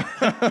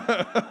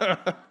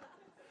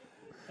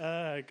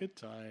 Good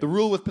time. The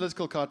rule with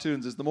political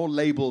cartoons is the more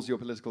labels your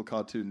political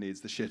cartoon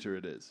needs, the shitter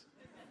it is.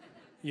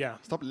 Yeah.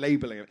 Stop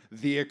labeling it.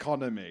 The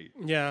economy.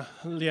 Yeah.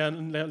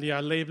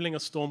 Labeling a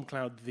storm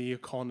cloud the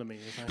economy.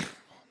 It's like,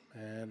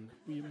 man.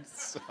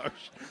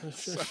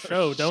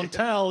 Show, don't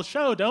tell.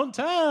 Show, don't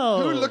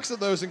tell. Who looks at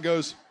those and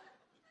goes,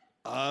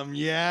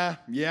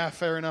 yeah,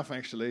 fair enough,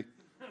 actually.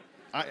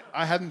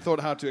 I hadn't thought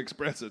how to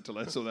express it till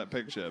I saw that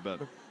picture, but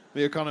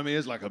the economy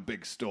is like a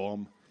big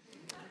storm.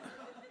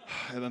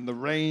 And then the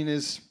rain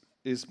is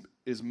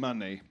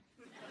money.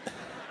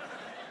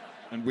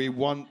 And we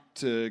want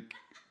to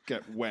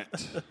get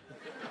wet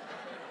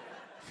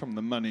from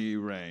the money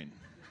rain.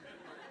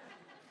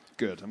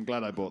 Good. I'm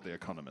glad I bought The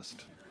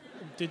Economist.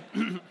 Did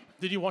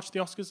you watch the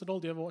Oscars at all?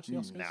 Do you ever watch the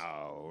Oscars?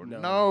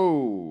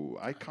 No.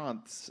 I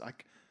can't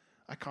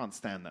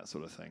stand that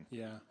sort of thing.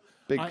 Yeah.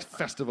 Big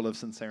festival of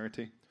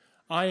sincerity.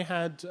 I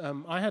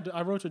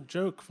wrote a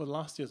joke for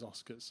last year's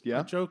Oscars.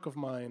 Yeah. A joke of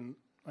mine.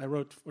 I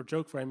wrote a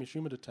joke for Amy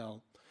Schumer to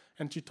tell,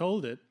 and she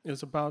told it. It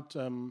was about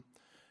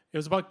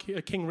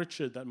King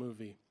Richard, that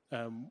movie,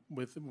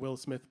 with Will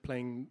Smith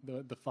playing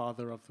the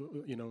father of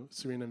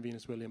Serena and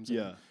Venus Williams.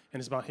 Yeah. And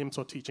it's about him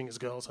sort of teaching his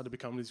girls how to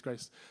become these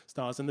great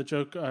stars. And the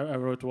joke I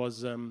wrote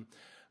was,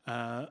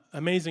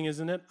 amazing,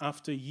 isn't it?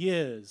 After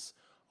years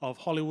of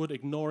Hollywood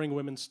ignoring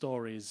women's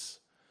stories,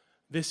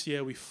 this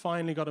year we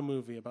finally got a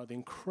movie about the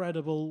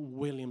incredible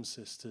Williams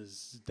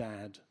sisters'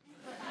 dad.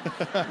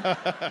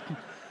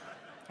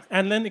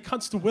 And then it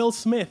cuts to Will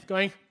Smith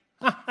going,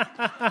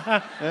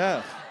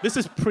 yeah. This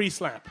is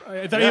pre-slap.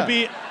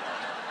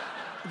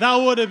 That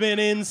would have been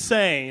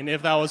insane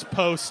if that was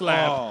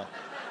post-slap. Oh.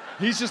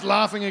 He's just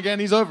laughing again.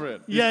 He's over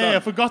it.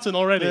 Forgotten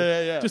already.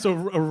 Yeah. Just a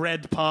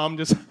red palm.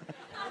 Just.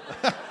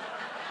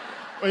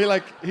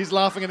 He's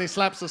laughing and he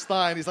slaps his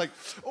thigh and he's like,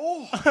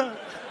 oh.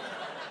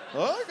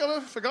 Oh, I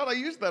forgot I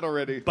used that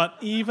already. But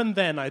even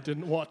then, I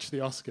didn't watch the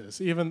Oscars.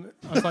 I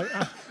was like...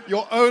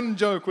 Your own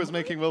joke was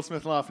making Will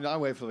Smith laugh, and I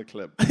wait for the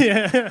clip.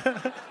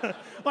 Yeah. Well,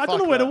 I don't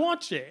know where to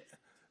watch it.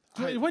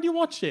 Where do you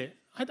watch it?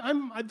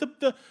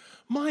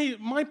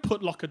 My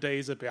Put Locker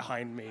days are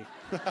behind me.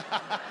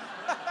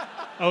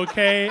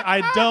 Okay,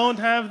 I don't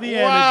have the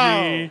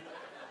energy.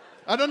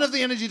 I don't have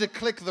the energy to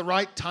click the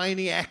right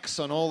tiny X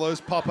on all those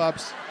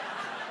pop-ups.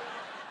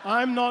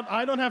 I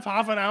don't have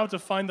half an hour to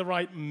find the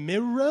right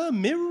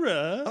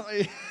mirror.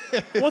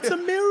 What's a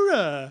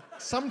mirror?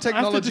 Some I have to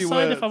technology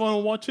decide if I want to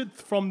watch it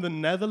from the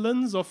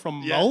Netherlands or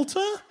from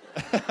Malta.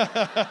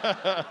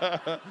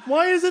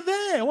 Why is it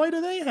there? Why do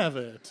they have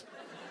it?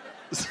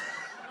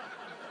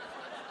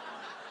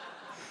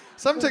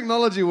 Some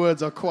technology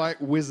words are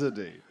quite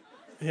wizardy.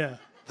 Yeah.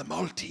 The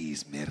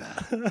Maltese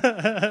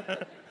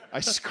mirror. I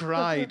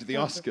scried the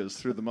Oscars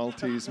through the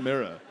Maltese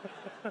mirror.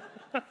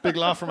 Big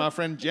laugh from our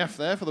friend Jeff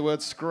there for the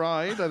word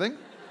scried, I think.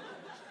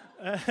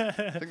 I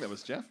think that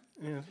was Jeff.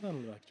 Yeah, it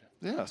sounded like Jeff.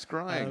 Yeah,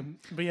 scrying.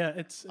 But yeah,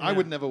 it's... I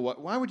would never watch...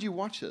 Why would you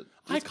watch it?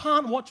 I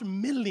can't watch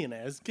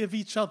millionaires give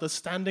each other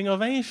standing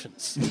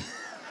ovations.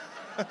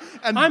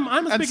 And, I'm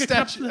as big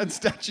a and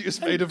statues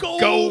made of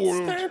gold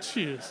gold.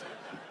 Statues.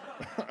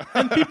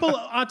 And people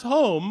at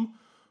home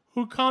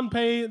who can't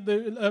pay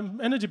the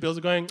energy bills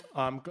are going,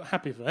 I'm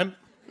happy for them.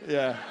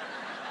 Yeah.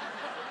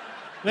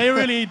 They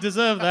really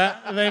deserve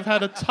that. They've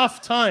had a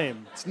tough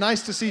time. It's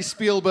nice to see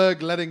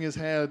Spielberg letting his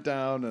hair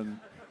down and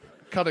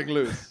cutting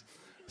loose.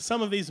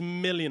 Some of these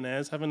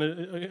millionaires haven't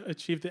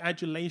achieved the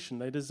adulation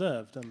they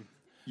deserved.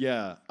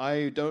 Yeah,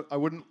 I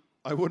wouldn't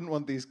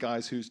want these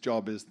guys whose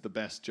job is the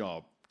best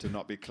job to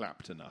not be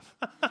clapped enough.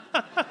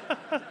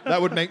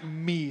 That would make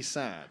me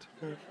sad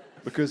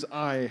because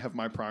I have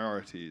my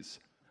priorities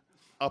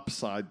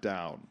upside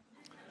down.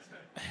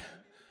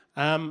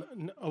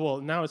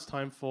 Well, now it's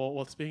time for.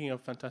 Well, speaking of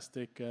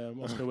fantastic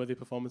Oscar-worthy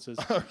performances,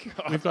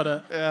 we've got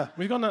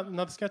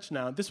another sketch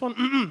now. This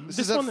one,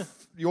 this one,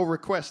 your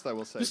request, I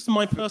will say. This is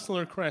my personal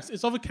request.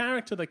 It's of a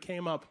character that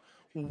came up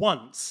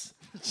once.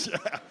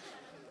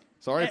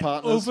 Sorry,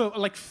 partners. Over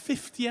like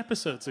 50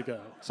 episodes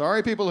ago.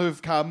 Sorry, people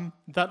who've come.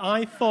 That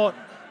I thought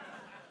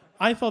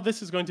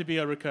this is going to be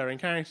a recurring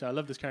character. I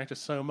love this character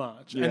so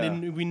much, and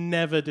then we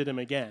never did him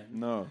again.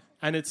 No.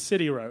 And it's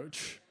City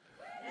Roach,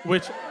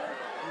 which.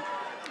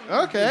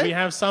 Okay. We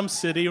have some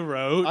City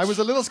Roach. I was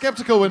a little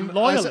skeptical when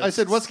I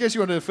said, what sketch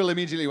you want to fill?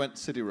 Immediately went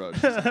City Roach.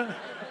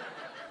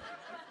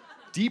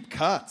 Deep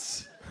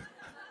cuts.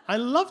 I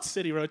loved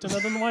City Roach, and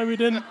I don't know why we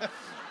didn't.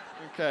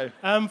 Okay.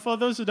 For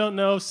those who don't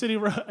know, City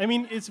Roach, I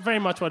mean, it's very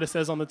much what it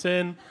says on the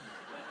tin.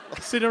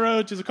 City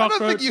Roach is a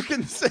cockroach. I don't think you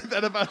can say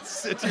that about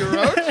City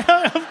Roach.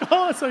 Of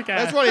course I can.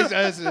 That's what he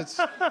says.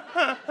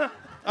 I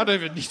don't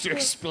even need to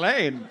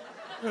explain.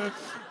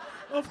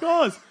 Of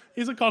course.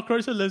 He's a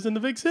cockroach that lives in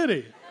the big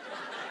city.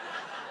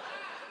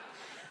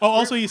 Oh,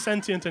 also he's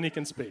sentient and he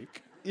can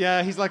speak.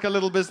 Yeah, he's like a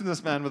little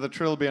businessman with a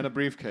trilby and a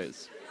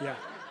briefcase. Yeah.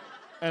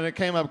 And it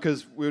came up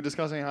because we were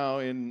discussing how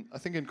in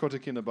Kota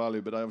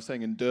Kinabalu, but I was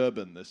saying in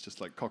Durban, there's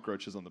just like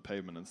cockroaches on the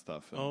pavement and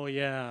stuff. And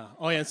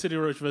and City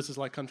Roach versus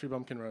like Country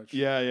Bumpkin Roach.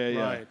 Yeah.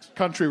 Right.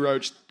 Country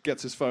Roach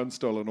gets his phone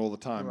stolen all the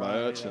time by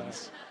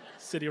urchins. Yeah.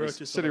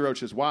 City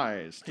Roach is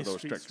wise to those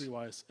tricks. Street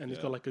wise, and he's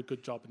got like a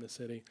good job in the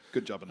city.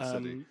 Good job in the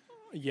city.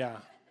 Yeah.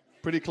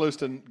 Pretty close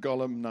to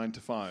Gollum 9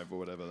 to 5 or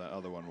whatever that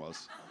other one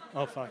was.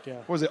 Oh fuck yeah!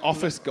 What was it,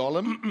 Office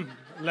Gollum?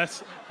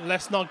 Let's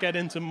not get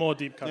into more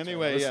deep cuts.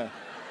 Anyway, yeah.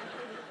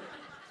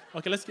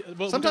 Okay, let's get...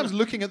 Sometimes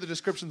looking at the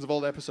descriptions of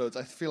old episodes,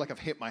 I feel like I've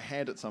hit my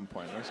head at some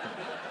point.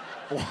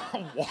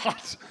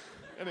 What?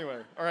 Anyway,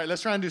 all right,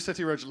 let's try and do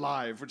City Roach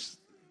live, which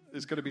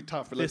is going to be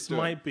tough, but let's do it.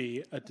 This might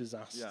be a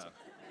disaster.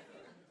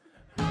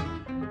 Yeah.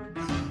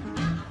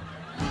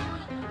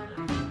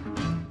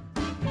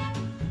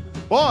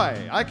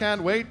 Boy, I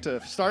can't wait to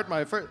start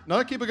my first...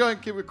 No, keep it going.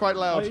 Keep it quite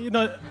loud. Keep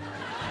it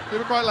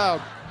quite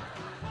loud.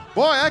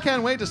 Boy, I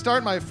can't wait to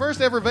start my first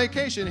ever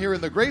vacation here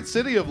in the great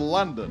city of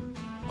London.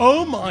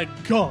 Oh my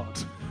God!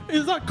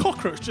 Is that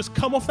cockroach just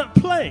come off that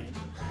plane?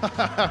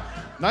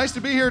 Nice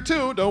to be here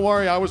too. Don't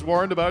worry, I was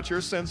warned about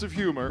your sense of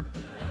humor.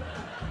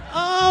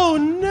 Oh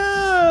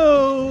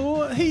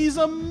no! He's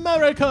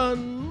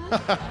American!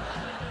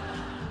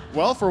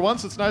 Well, for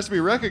once it's nice to be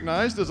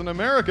recognized as an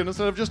American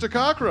instead of just a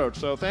cockroach.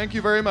 So thank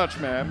you very much,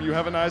 ma'am. You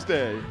have a nice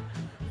day.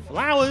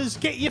 Flowers,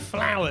 get your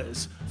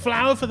flowers.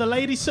 Flower for the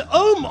lady.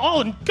 Oh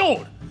my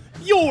God!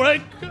 You're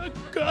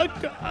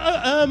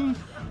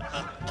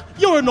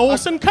you're an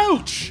awesome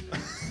coach.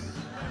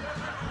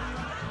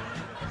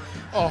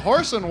 A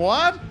horse and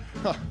what?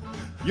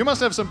 You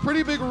must have some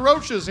pretty big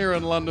roaches here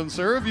in London,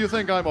 sir, if you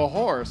think I'm a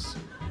horse.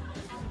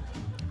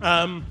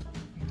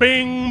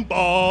 Bing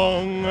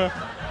bong.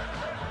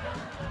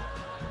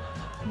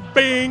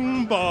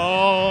 Bing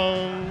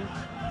bong.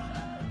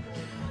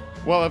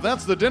 Well, if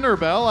that's the dinner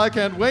bell, I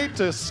can't wait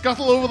to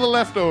scuttle over the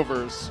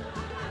leftovers.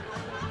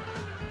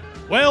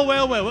 Well,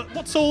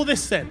 what's all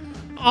this then?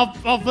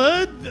 I've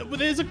heard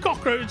there's a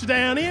cockroach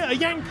down here, a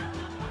yank.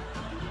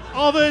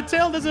 I've heard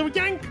tell there's a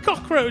yank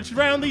cockroach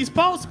around these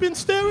parts been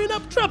stirring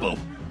up trouble.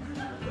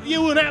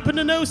 You wouldn't happen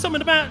to know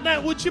something about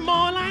that, would you,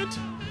 my lad?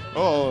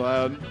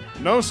 Oh,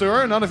 no,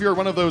 sir. None of you're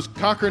one of those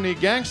cockerney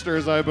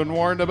gangsters I've been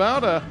warned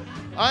about.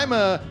 I'm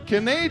a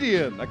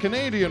Canadian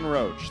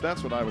roach.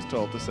 That's what I was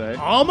told to say.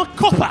 I'm a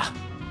copper.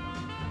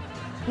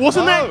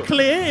 Wasn't that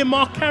clear in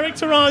my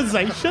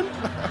characterization?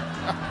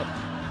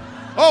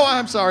 Oh,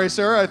 I'm sorry,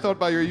 sir. I thought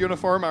by your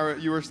uniform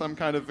you were some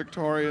kind of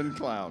Victorian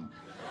clown.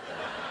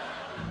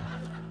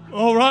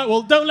 All right,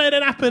 well, don't let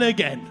it happen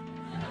again.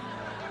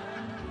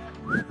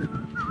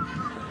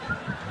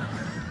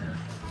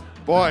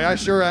 Boy, I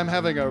sure am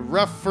having a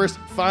rough first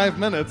 5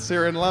 minutes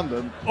here in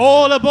London.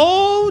 All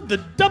aboard the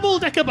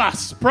double-decker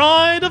bus,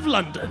 Pride of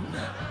London.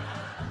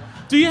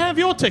 Do you have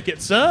your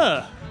ticket,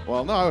 sir?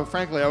 Well, no,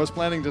 frankly, I was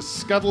planning to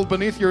scuttle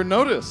beneath your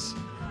notice.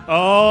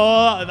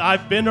 Oh,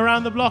 I've been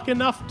around the block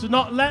enough to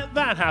not let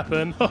that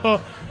happen.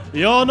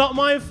 You're not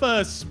my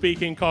first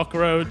speaking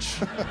cockroach.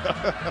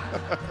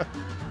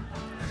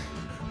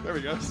 There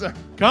we go, sir.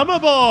 Come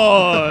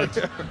aboard.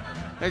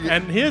 Thank you.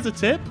 And here's a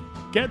tip.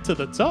 Get to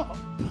the top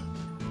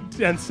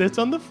and sit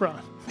on the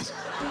front.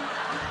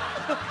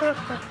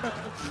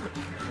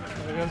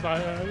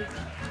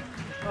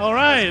 All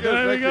right, good,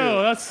 there we thank go.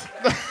 you. That's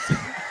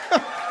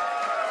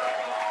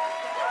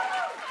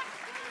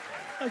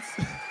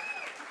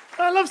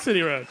I love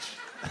City Roach.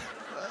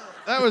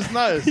 That was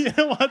nice. You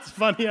know what's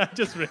funny? I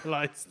just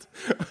realized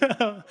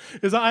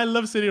is that I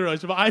love City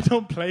Roach, but I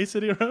don't play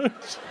City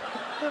Roach.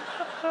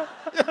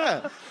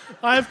 Yeah.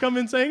 I've come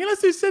in saying,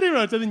 let's do City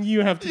Roach, and then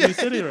you have to do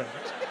City Roach.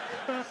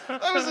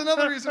 That was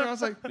another reason I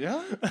was like,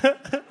 yeah?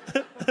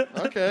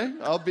 Okay,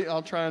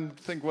 I'll try and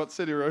think what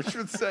City Roach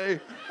would say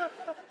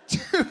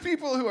to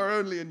people who are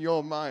only in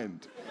your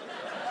mind.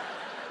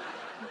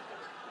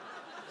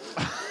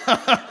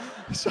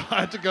 So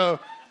I had to go.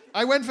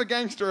 I went for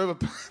gangster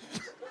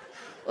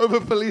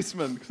over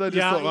policeman because I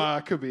just thought,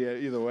 it could be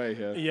either way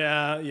here.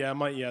 Yeah.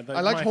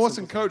 I liked horse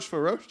and coach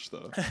for Roach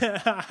though.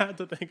 I had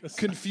to think of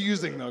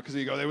Confusing though, because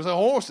you go, there was a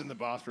horse in the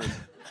bathroom.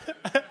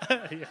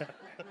 yeah.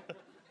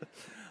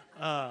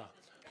 I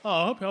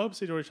hope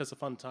City Roach has a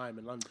fun time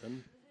in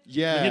London.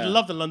 Yeah. He'd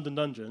love the London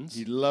Dungeons.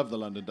 He'd love the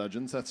London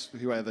Dungeons. That's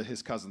whoever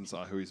his cousins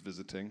are who he's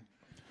visiting.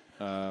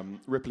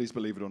 Ripley's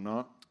Believe It or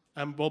Not.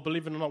 And well,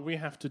 believe it or not, we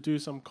have to do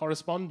some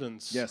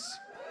correspondence. Yes.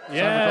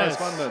 Yes.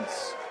 Some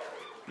correspondence.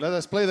 Let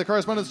us play the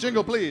correspondence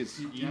jingle, please.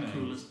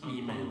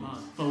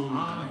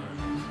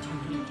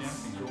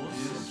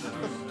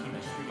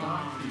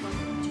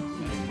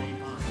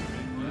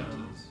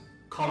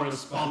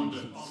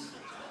 Correspondence.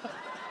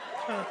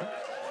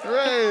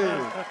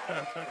 Hooray!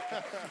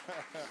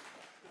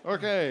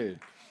 Okay.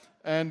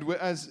 And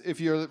as if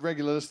you're a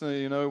regular listener,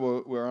 you know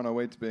we're on our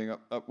way to being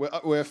up.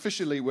 We're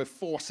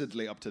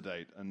forcedly up to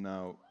date, and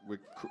now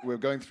we're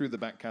going through the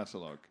back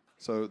catalogue.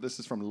 So this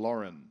is from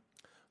Lauren.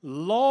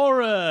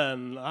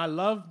 Lauren, we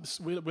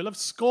love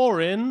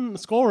scoring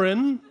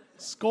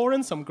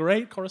some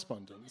great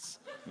correspondence.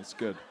 That's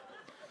good.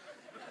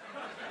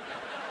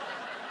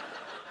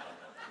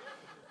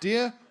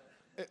 Dear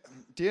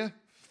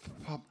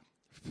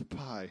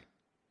Pie.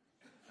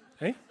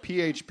 Hey?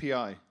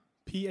 PHPI.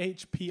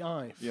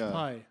 PHPI. Yeah.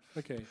 Pi.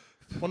 Okay.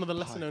 One of the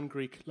lesser-known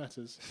Greek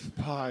letters.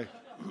 Pie.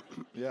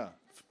 Yeah.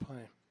 Pi.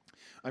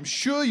 I'm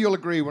sure you'll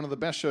agree one of the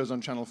best shows on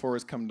Channel 4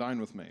 is Come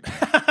Dine With Me.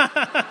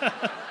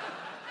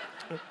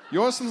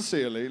 Yours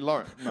sincerely,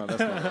 Lauren. No, that's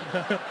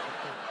not it.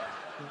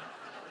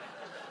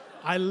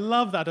 I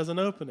love that as an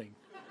opening.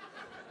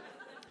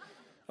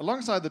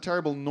 Alongside the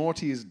terrible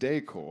Naughty's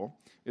decor,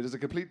 it is a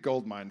complete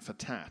goldmine for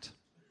tat.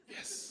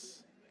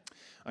 Yes.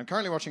 I'm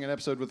currently watching an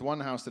episode with one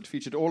house that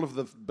featured all of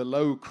the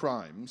below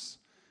crimes,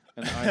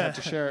 and I had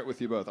to share it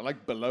with you both. I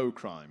like below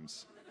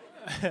crimes.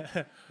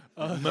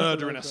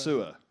 Murder in a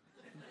sewer.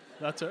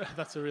 That's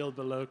a real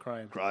below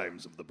crime.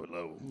 Crimes of the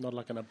below. Not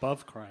like an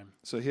above crime.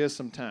 So here's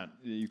some tat.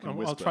 You can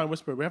whisper. I'll try and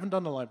whisper. We haven't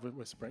done a live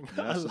whispering.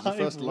 Yeah, this is the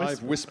first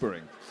live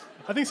whispering.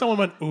 I think someone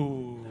went,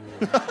 ooh.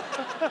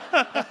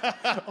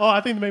 Oh,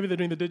 I think maybe they're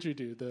doing the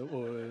didgeridoo. But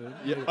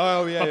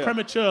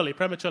prematurely.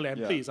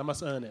 And please, I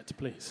must earn it,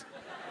 please.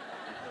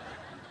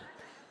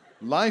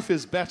 Life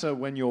is better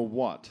when you're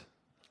what?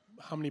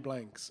 How many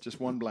blanks?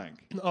 Just one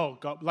blank. Oh,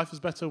 God. Life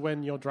is better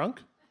when you're drunk?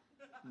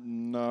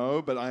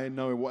 No, but I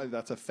know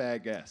that's a fair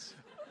guess.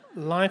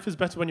 Life is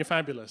better when you're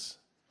fabulous.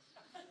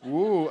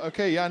 Ooh,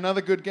 okay, yeah,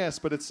 another good guess,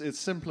 but it's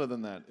simpler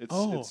than that. It's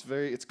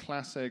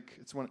classic.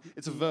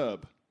 It's a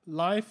verb.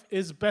 Life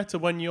is better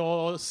when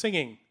you're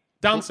singing,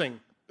 dancing.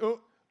 Oh.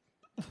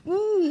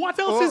 Ooh, what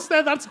else is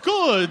there that's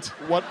good?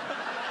 What?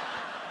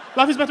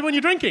 Life is better when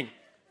you're drinking.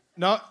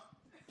 No,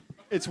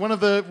 it's one of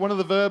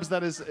the verbs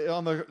that is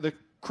on the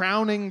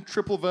crowning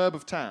triple verb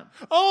of tan.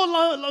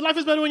 Oh, life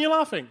is better when you're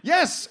laughing.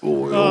 Yes. I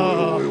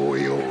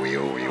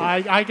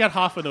get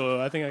half an O.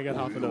 I think I get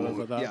half an O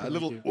for that. Yeah, a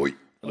little. One.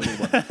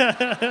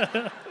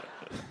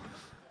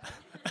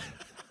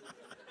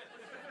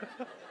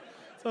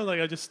 Sounds like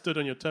I just stood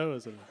on your toe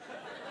or something.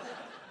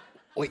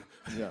 Oi.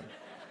 Yeah.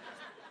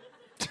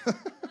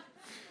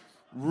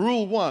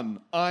 Rule 1,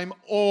 I'm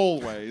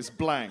always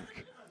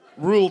blank.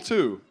 Rule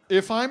 2,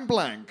 if I'm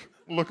blank,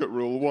 look at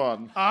rule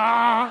 1.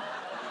 Ah!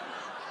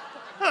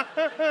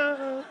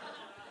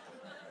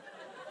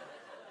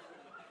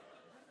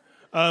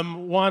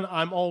 One,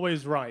 I'm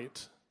always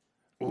right.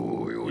 And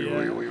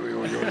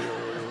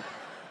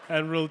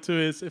And rule 2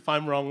 is, if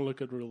I'm wrong,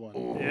 look at rule 1.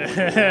 Ooh.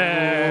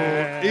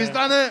 Yeah. He's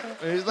done it.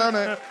 He's done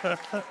it.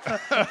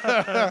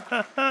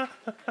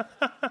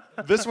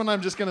 This one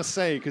I'm just going to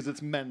say because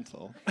it's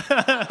mental.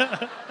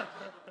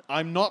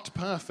 I'm not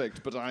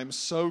perfect, but I'm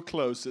so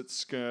close it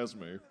scares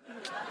me.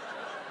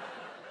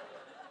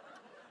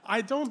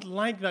 I don't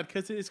like that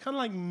because it's kind of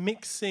like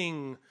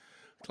mixing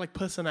like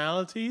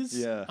personalities.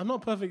 Yeah. I'm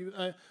not perfect,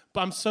 but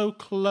I'm so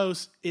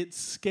close it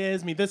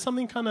scares me. There's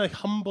something kind of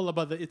humble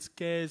about that. It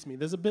scares me.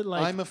 There's a bit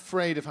like... I'm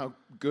afraid of how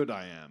good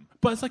I am.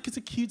 But it's like it's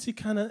a cutesy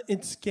kind of...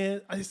 It's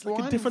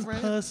like a different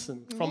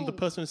person from the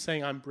person who's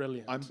saying I'm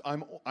brilliant.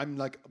 I'm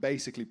like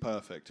basically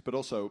perfect, but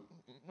also...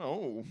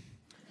 Oh...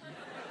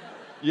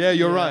 Yeah,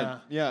 you're right.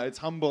 Yeah, it's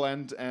humble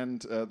and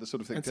the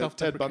sort of thing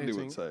Ted Bundy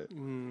would say.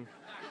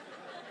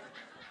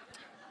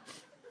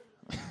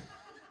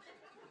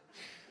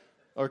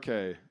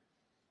 Okay.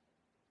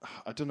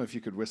 I don't know if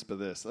you could whisper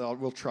this.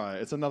 We'll try.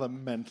 It's another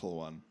mental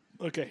one.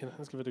 Okay,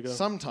 let's give it a go.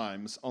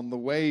 Sometimes on the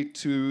way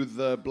to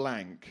the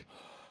blank,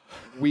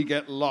 we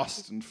get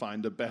lost and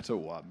find a better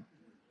one.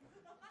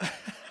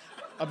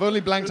 I've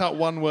only blanked out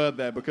one word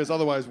there because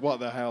otherwise what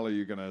the hell are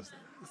you going to...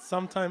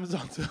 Sometimes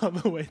on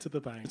the way to the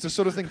bank. It's the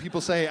sort of thing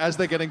people say as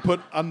they're getting put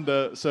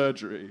under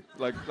surgery,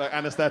 like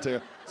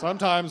anesthetic.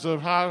 Sometimes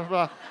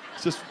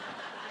it's just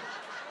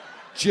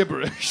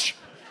gibberish.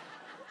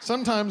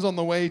 Sometimes on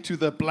the way to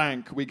the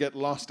blank, we get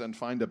lost and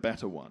find a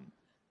better one.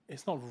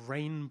 It's not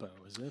rainbow,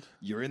 is it?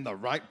 You're in the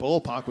right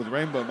ballpark with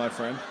rainbow, my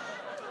friend.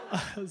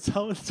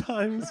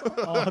 Sometimes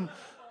on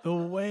the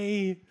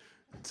way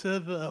to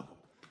the...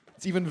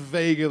 It's even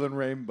vaguer than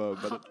rainbow,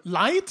 but...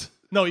 Light?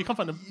 No, you can't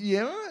find a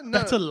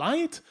better No.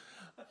 light.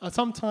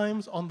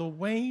 Sometimes on the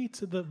way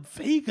to the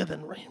vaguer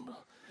than rainbow.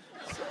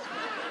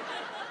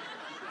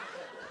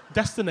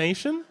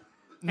 Destination?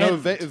 No,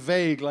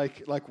 vague,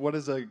 like what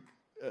is a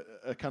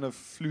kind of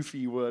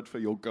floofy word for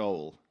your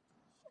goal?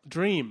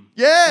 Dream.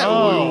 Yeah!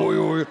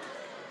 Oh.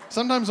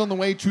 Sometimes on the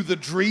way to the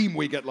dream,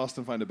 we get lost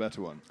and find a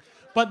better one.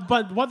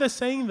 But what they're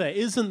saying there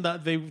isn't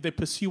that they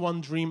pursue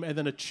one dream and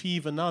then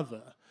achieve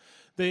another.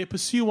 They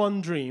pursue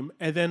one dream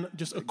and then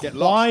just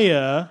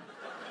acquire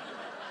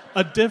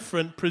a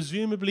different,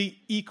 presumably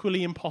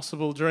equally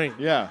impossible dream.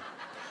 Yeah.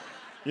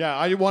 Yeah,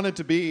 I wanted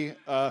to be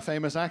a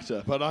famous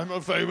actor, but I'm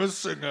a famous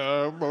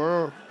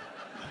singer.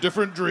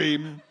 Different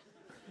dream.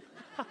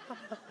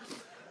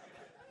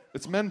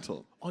 It's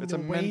mental. On it's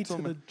your a way mental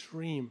to the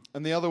dream.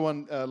 And the other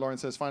one, Lauren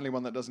says, finally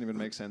one that doesn't even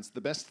make sense.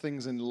 The best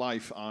things in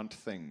life aren't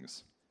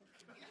things.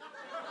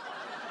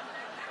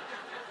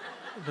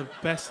 The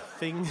best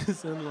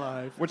things in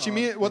life. What you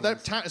mean? What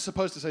that is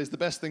supposed to say is the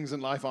best things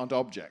in life aren't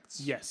objects.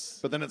 Yes.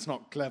 But then it's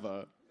not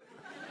clever.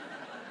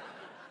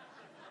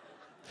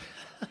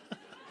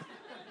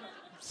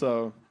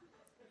 So,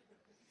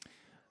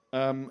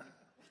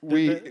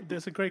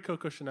 there's a great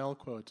Coco Chanel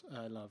quote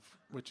I love,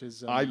 which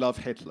is... I love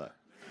Hitler.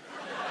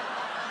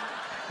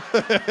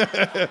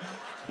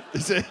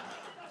 Is it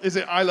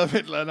I love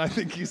Hitler and I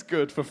think he's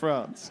good for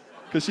France?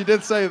 Because she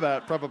did say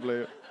that,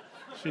 probably.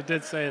 She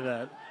did say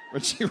that.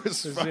 When she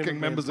was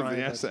fucking members of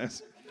the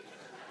SS.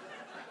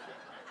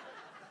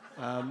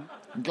 I'm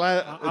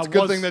glad. It's a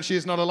good thing that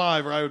she's not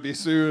alive, or I would be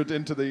sued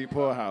into the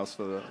poorhouse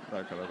for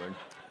that kind of thing.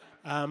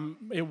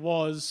 It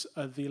was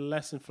the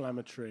less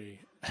inflammatory.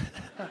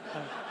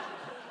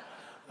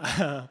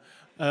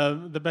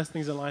 The best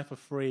things in life are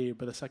free,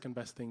 but the second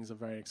best things are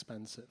very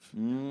expensive.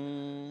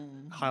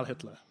 Heil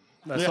Hitler.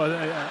 That's what.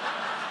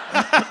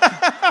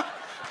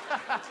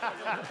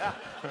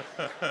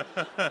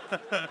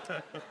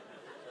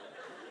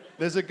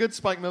 There's a good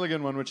Spike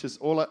Milligan one, which is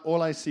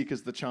all I seek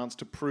is the chance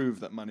to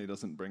prove that money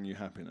doesn't bring you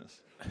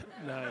happiness.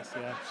 Nice,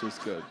 yeah. Which is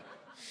good.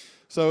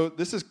 So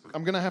this is,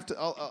 I'm going to have to,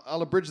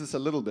 I'll abridge this a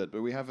little bit,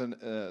 but we have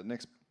a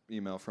next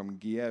email from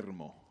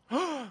Guillermo.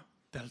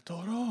 Del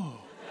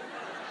Toro.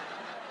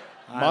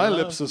 My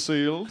lips are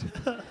sealed.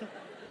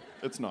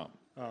 It's not.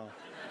 Oh.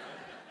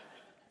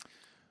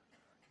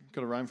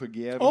 Got a rhyme for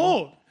Guillermo?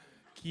 Oh,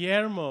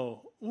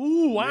 Guillermo.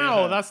 Ooh,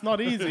 wow, Yeah. That's not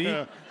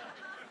easy.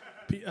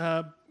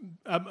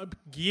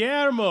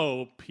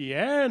 Guillermo,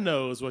 Pierre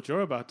knows what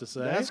you're about to say.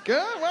 That's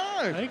good.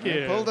 Wow. Thank You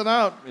you. pulled it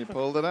out. You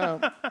pulled it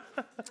out.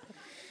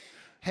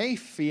 Hey,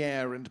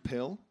 Fier and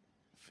Pill.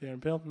 Fier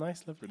and Pill, nice.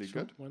 Lovely. Pretty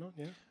Sure, good. Why not?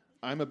 Yeah.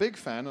 I'm a big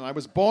fan, and I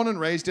was born and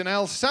raised in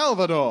El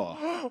Salvador.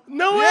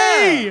 No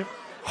way!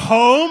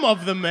 Home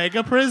of the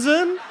mega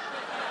prison?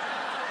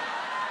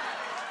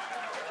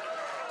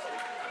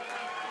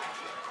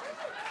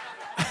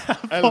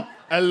 El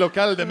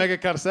local de mega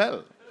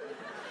carcel.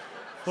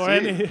 For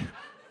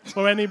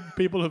any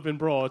people who've been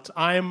brought,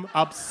 I'm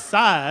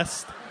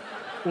obsessed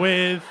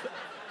with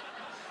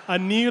a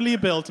newly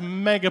built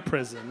mega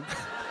prison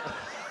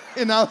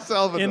In El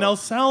Salvador. in El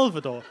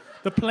Salvador.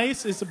 The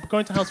place is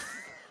going to house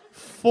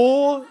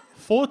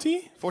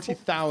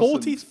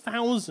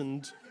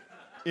 40,000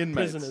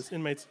 inmates.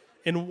 inmates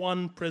in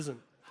one prison.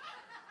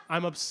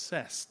 I'm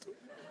obsessed.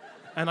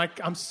 And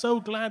I'm so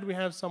glad we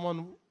have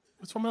someone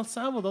who's from El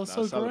Salvador.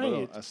 So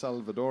great. A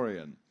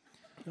Salvadorian.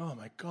 Oh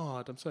my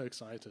God, I'm so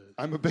excited.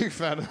 I'm a big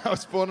fan. I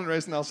was born and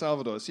raised in El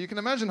Salvador, so you can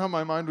imagine how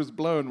my mind was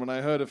blown when I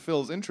heard of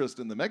Phil's interest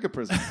in the mega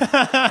prison.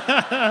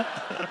 Yeah.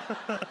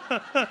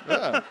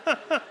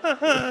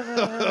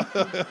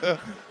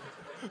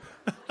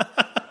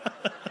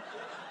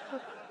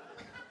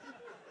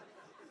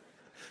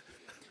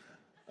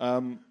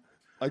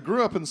 I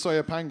grew up in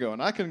Soyapango,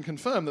 and I can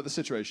confirm that the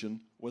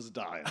situation was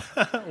dire.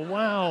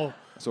 Wow.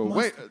 So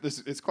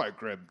it's quite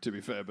grim, to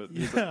be fair, but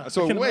Yeah, I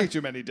saw way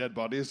too many dead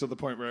bodies to the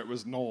point where it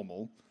was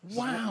normal.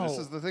 Wow. This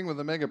is the thing with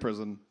the mega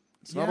prison.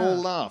 It's not Yeah. all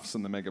laughs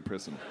in the mega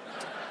prison.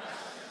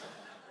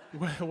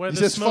 Where He the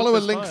says, smoke follow a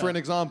is link fire. for an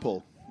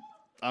example.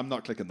 I'm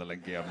not clicking the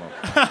link, Guillermo.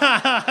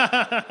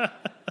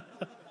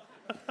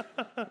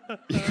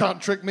 You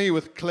can't trick me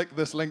with click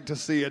this link to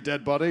see a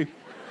dead body.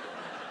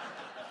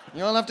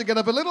 You'll have to get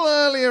up a little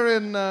earlier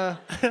in the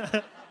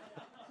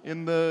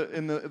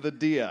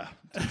dia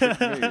to trick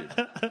me.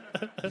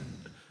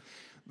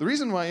 The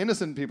reason why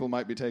innocent people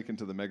might be taken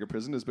to the mega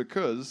prison is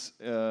because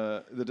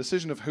the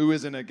decision of who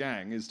is in a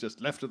gang is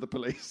just left to the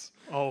police.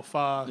 Oh,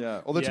 fuck.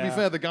 Yeah. Although to be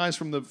fair, the guys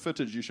from the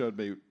footage you showed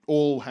me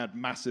all had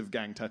massive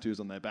gang tattoos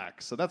on their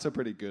backs, so that's a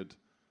pretty good.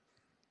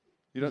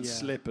 You don't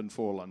slip and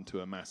fall onto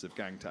a massive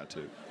gang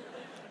tattoo.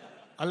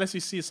 Unless you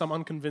see some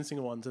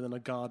unconvincing ones and then a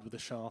guard with a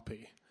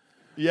Sharpie.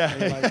 Yeah.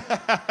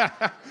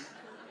 Like,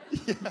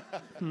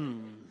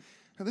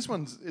 This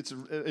one's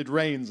it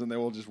rains and they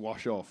all just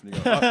wash off, and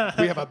you go, oh,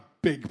 we have a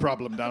big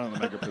problem down in the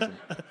mega prison.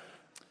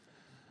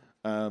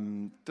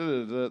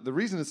 The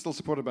reason it's still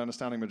supported by an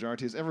astounding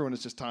majority is everyone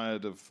is just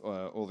tired of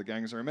all the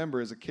gangs. I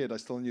remember as a kid, I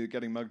still knew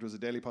getting mugged was a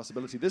daily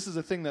possibility. This is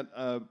a thing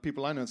that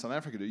people I know in South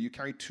Africa do. You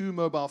carry 2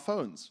 mobile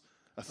phones,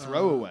 a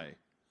throwaway,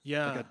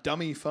 like a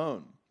dummy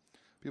phone.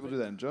 People do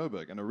that in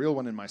Joburg, and a real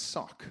one in my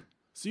sock.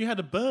 So you had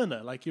a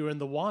burner like you were in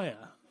The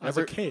Wire as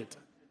a kid.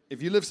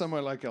 If you live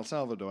somewhere like El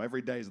Salvador,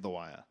 every day is The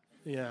Wire.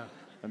 Yeah.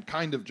 And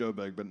kind of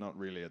Joburg, but not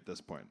really at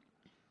this point.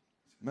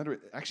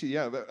 Actually,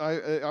 yeah,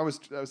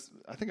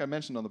 I think I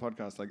mentioned on the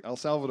podcast, like El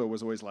Salvador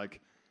was always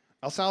like,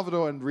 El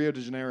Salvador and Rio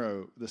de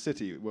Janeiro, the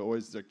city, were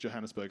always like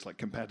Johannesburg's like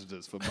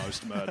competitors for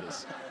most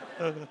murders.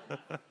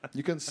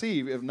 You can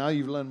see, if now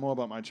you've learned more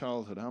about my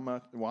childhood,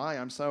 why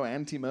I'm so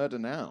anti-murder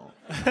now.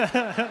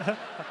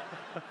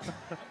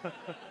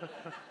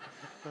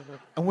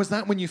 And was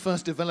that when you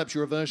first developed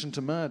your aversion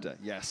to murder?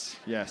 Yes.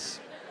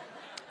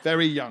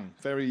 Very young.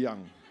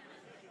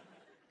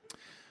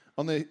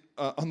 On the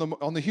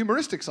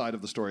humoristic side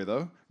of the story,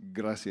 though,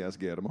 gracias,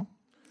 Guillermo,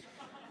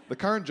 the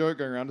current joke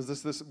going around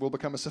is this will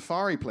become a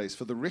safari place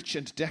for the rich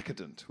and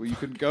decadent, where you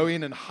can go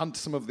in and hunt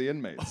some of the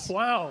inmates.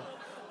 Wow.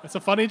 It's a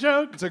funny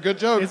joke. It's a good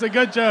joke. It's a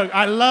good joke.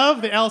 I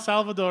love the El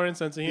Salvadorian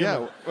sense of humor.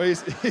 Yeah, well, he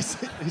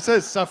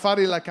says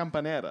Safari La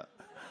Campanera.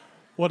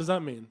 What does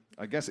that mean?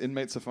 I guess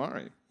inmate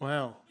safari.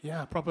 Wow.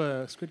 Yeah,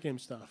 proper Squid Game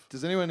stuff.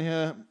 Does anyone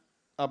here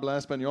habla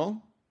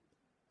español?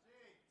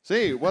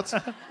 Sí.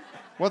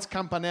 What's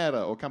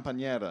campanera or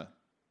campañera?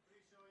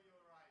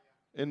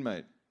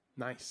 Inmate.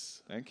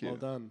 Nice. Thank you. Well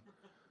done.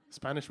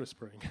 Spanish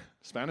whispering.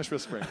 Spanish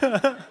whispering.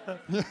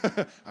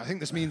 I think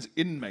this means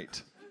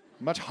inmate.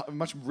 Much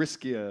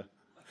riskier.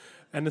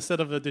 And instead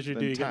of a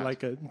didgeridoo, you get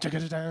like a...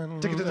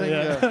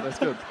 Yeah, that's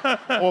good.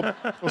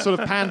 Or sort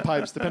of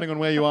panpipes, depending on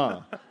where you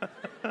are.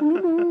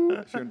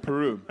 If you're in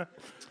Peru.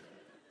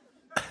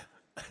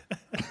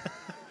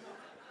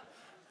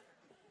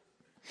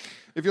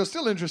 If you're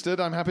still interested,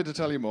 I'm happy to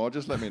tell you more.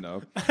 Just let me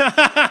know.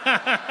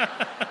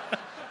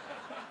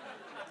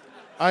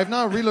 I've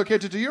now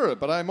relocated to Europe,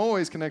 but I'm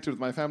always connected with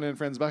my family and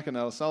friends back in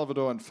El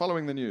Salvador and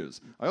following the news.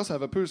 I also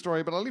have a poo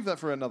story, but I'll leave that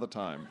for another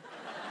time.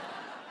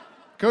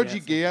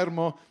 Koji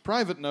Guillermo,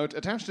 private note,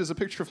 attached is a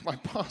picture of my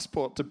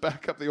passport to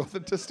back up the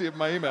authenticity of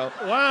my email.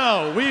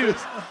 Wow,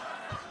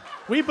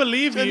 we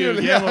believe you,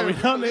 Guillermo. Yeah, We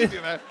don't need,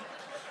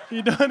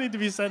 you don't need to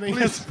be sending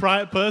us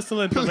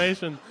personal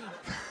information.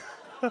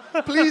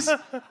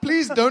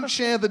 Please don't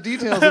share the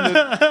details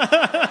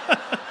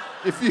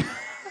if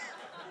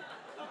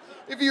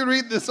you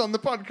read this on the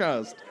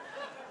podcast.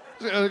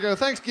 Go,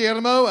 thanks,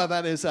 Guillermo.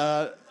 That is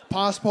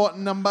passport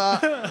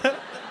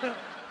number.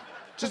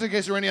 Just in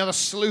case there are any other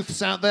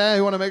sleuths out there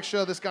who want to make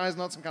sure this guy's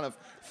not some kind of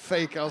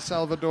fake El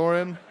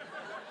Salvadorian.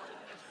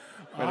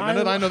 Wait a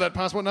minute, I know that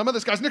passport number.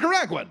 This guy's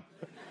Nicaraguan.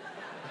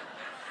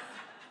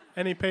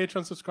 Any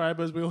Patreon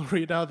subscribers, we will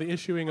read out the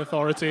issuing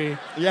authority.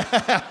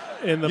 Yeah.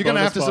 In the You're going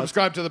to have to pod.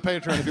 subscribe to the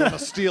Patreon if you want to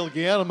steal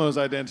Guillermo's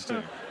identity.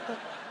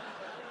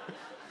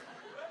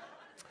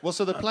 Well,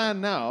 so the plan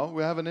now,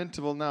 we have an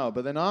interval now,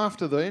 but then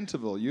after the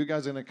interval, you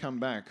guys are going to come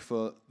back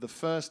for the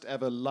first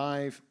ever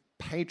live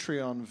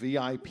Patreon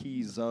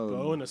VIP zone.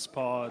 Bonus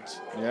pod.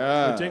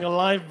 Yeah. We're doing a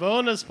live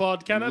bonus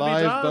pod. Can it be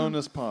done? Live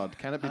bonus pod.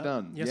 Can it be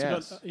done?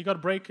 Yes. You got a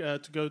break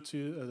to go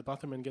to the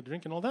bathroom and get a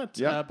drink and all that.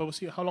 Yeah. But we'll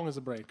see. How long is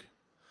the break?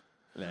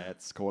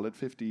 Let's call it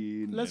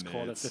 15 Let's minutes.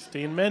 call it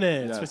 15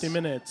 minutes. Yes. 15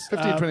 minutes.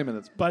 15, 20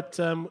 minutes. But,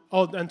 and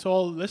to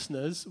all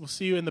listeners, we'll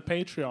see you in the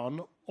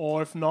Patreon.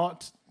 Or if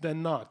not,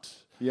 then not.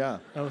 Yeah.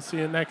 And we'll see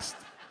you next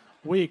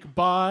week.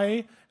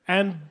 Bye.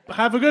 And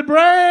have a good break.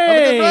 Have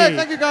a good break.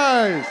 Thank you,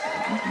 guys.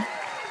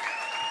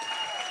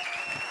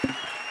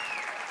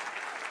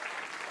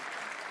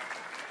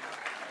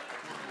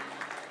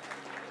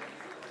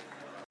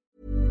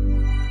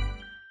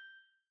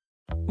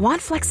 Want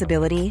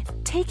flexibility?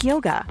 Take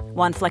yoga.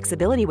 Want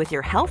flexibility with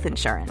your health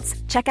insurance?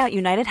 Check out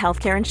United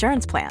Healthcare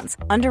Insurance Plans.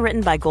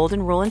 Underwritten by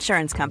Golden Rule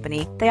Insurance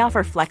Company, they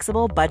offer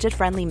flexible,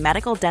 budget-friendly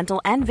medical,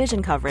 dental, and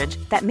vision coverage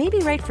that may be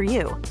right for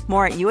you.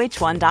 More at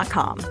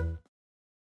uh1.com.